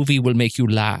 This movie will make you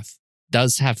laugh.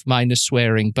 Does have minor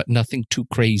swearing, but nothing too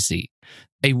crazy.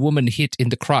 A woman hit in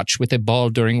the crotch with a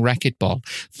ball during racquetball.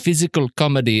 Physical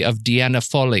comedy of Deanna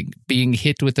falling, being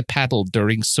hit with a paddle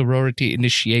during sorority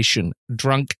initiation.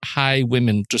 Drunk high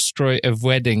women destroy a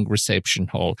wedding reception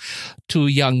hall. 2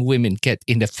 young women get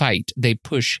in a fight. They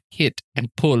push, hit,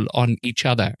 and pull on each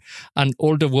other. An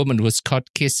older woman was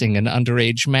caught kissing an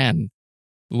underage man.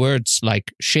 Words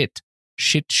like shit,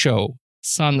 shit show,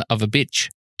 son of a bitch,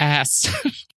 ass,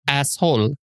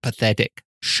 asshole, pathetic,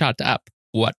 shut up,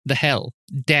 what the hell,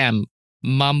 damn,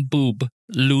 mum boob,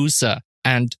 loser,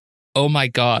 and oh my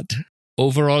god.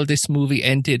 Overall, this movie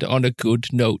ended on a good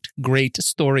note. Great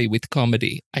story with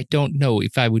comedy. I don't know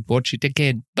if I would watch it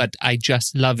again, but I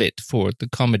just love it for the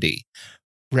comedy.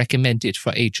 Recommended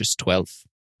for ages 12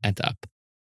 and up.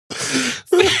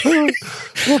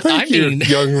 Well, thank you,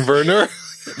 young Werner.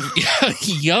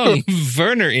 Young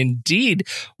Werner, indeed.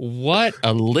 What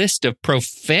a list of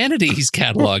profanities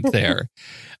cataloged there.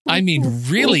 I mean,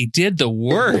 really did the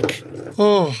work.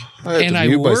 Oh, I had to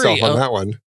mute myself on that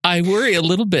one. I worry a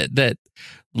little bit that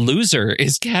loser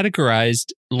is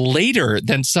categorized later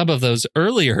than some of those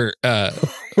earlier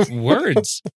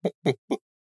words.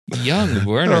 Young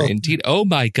Werner, indeed. Oh,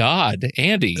 my God,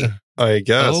 Andy. I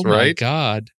guess, right? Oh, my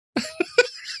God.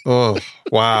 Oh,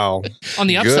 wow. On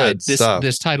the upside,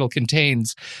 this title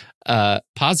contains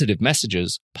positive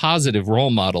messages, positive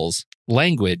role models,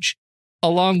 language,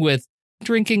 along with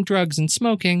drinking, drugs, and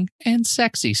smoking, and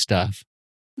sexy stuff.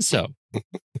 So,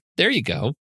 there you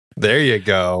go. There you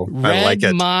go. I like it.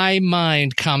 Read my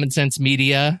mind, Common Sense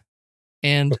Media.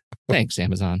 And thanks,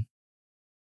 Amazon.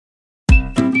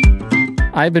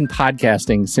 I've been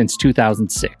podcasting since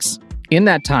 2006. In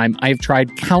that time, I've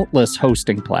tried countless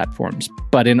hosting platforms,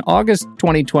 but in August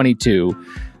 2022,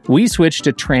 we switched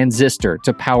to Transistor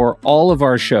to power all of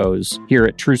our shows here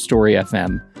at True Story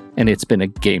FM, and it's been a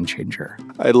game changer.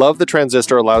 I love the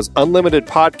Transistor allows unlimited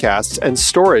podcasts and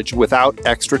storage without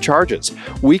extra charges.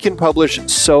 We can publish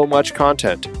so much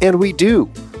content, and we do.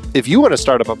 If you want to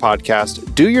start up a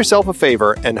podcast, do yourself a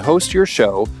favor and host your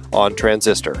show on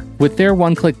Transistor. With their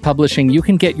one-click publishing, you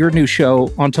can get your new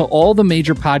show onto all the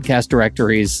major podcast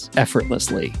directories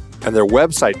effortlessly. And their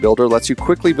website builder lets you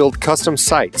quickly build custom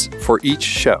sites for each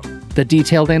show. The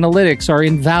detailed analytics are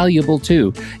invaluable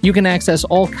too. You can access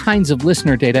all kinds of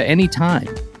listener data anytime.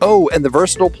 Oh, and the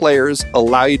versatile players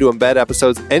allow you to embed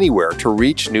episodes anywhere to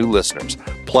reach new listeners.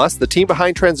 Plus, the team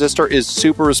behind Transistor is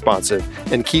super responsive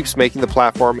and keeps making the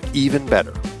platform even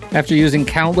better. After using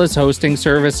countless hosting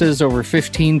services over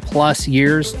 15 plus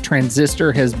years,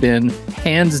 Transistor has been,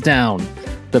 hands down,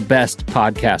 the best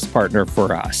podcast partner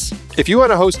for us. If you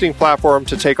want a hosting platform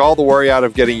to take all the worry out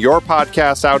of getting your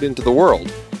podcast out into the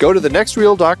world, go to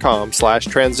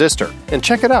thenextreel.com/transistor and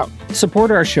check it out.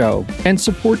 Support our show and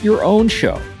support your own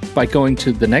show by going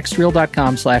to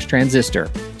thenextreel.com/transistor.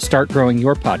 Start growing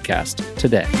your podcast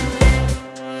today.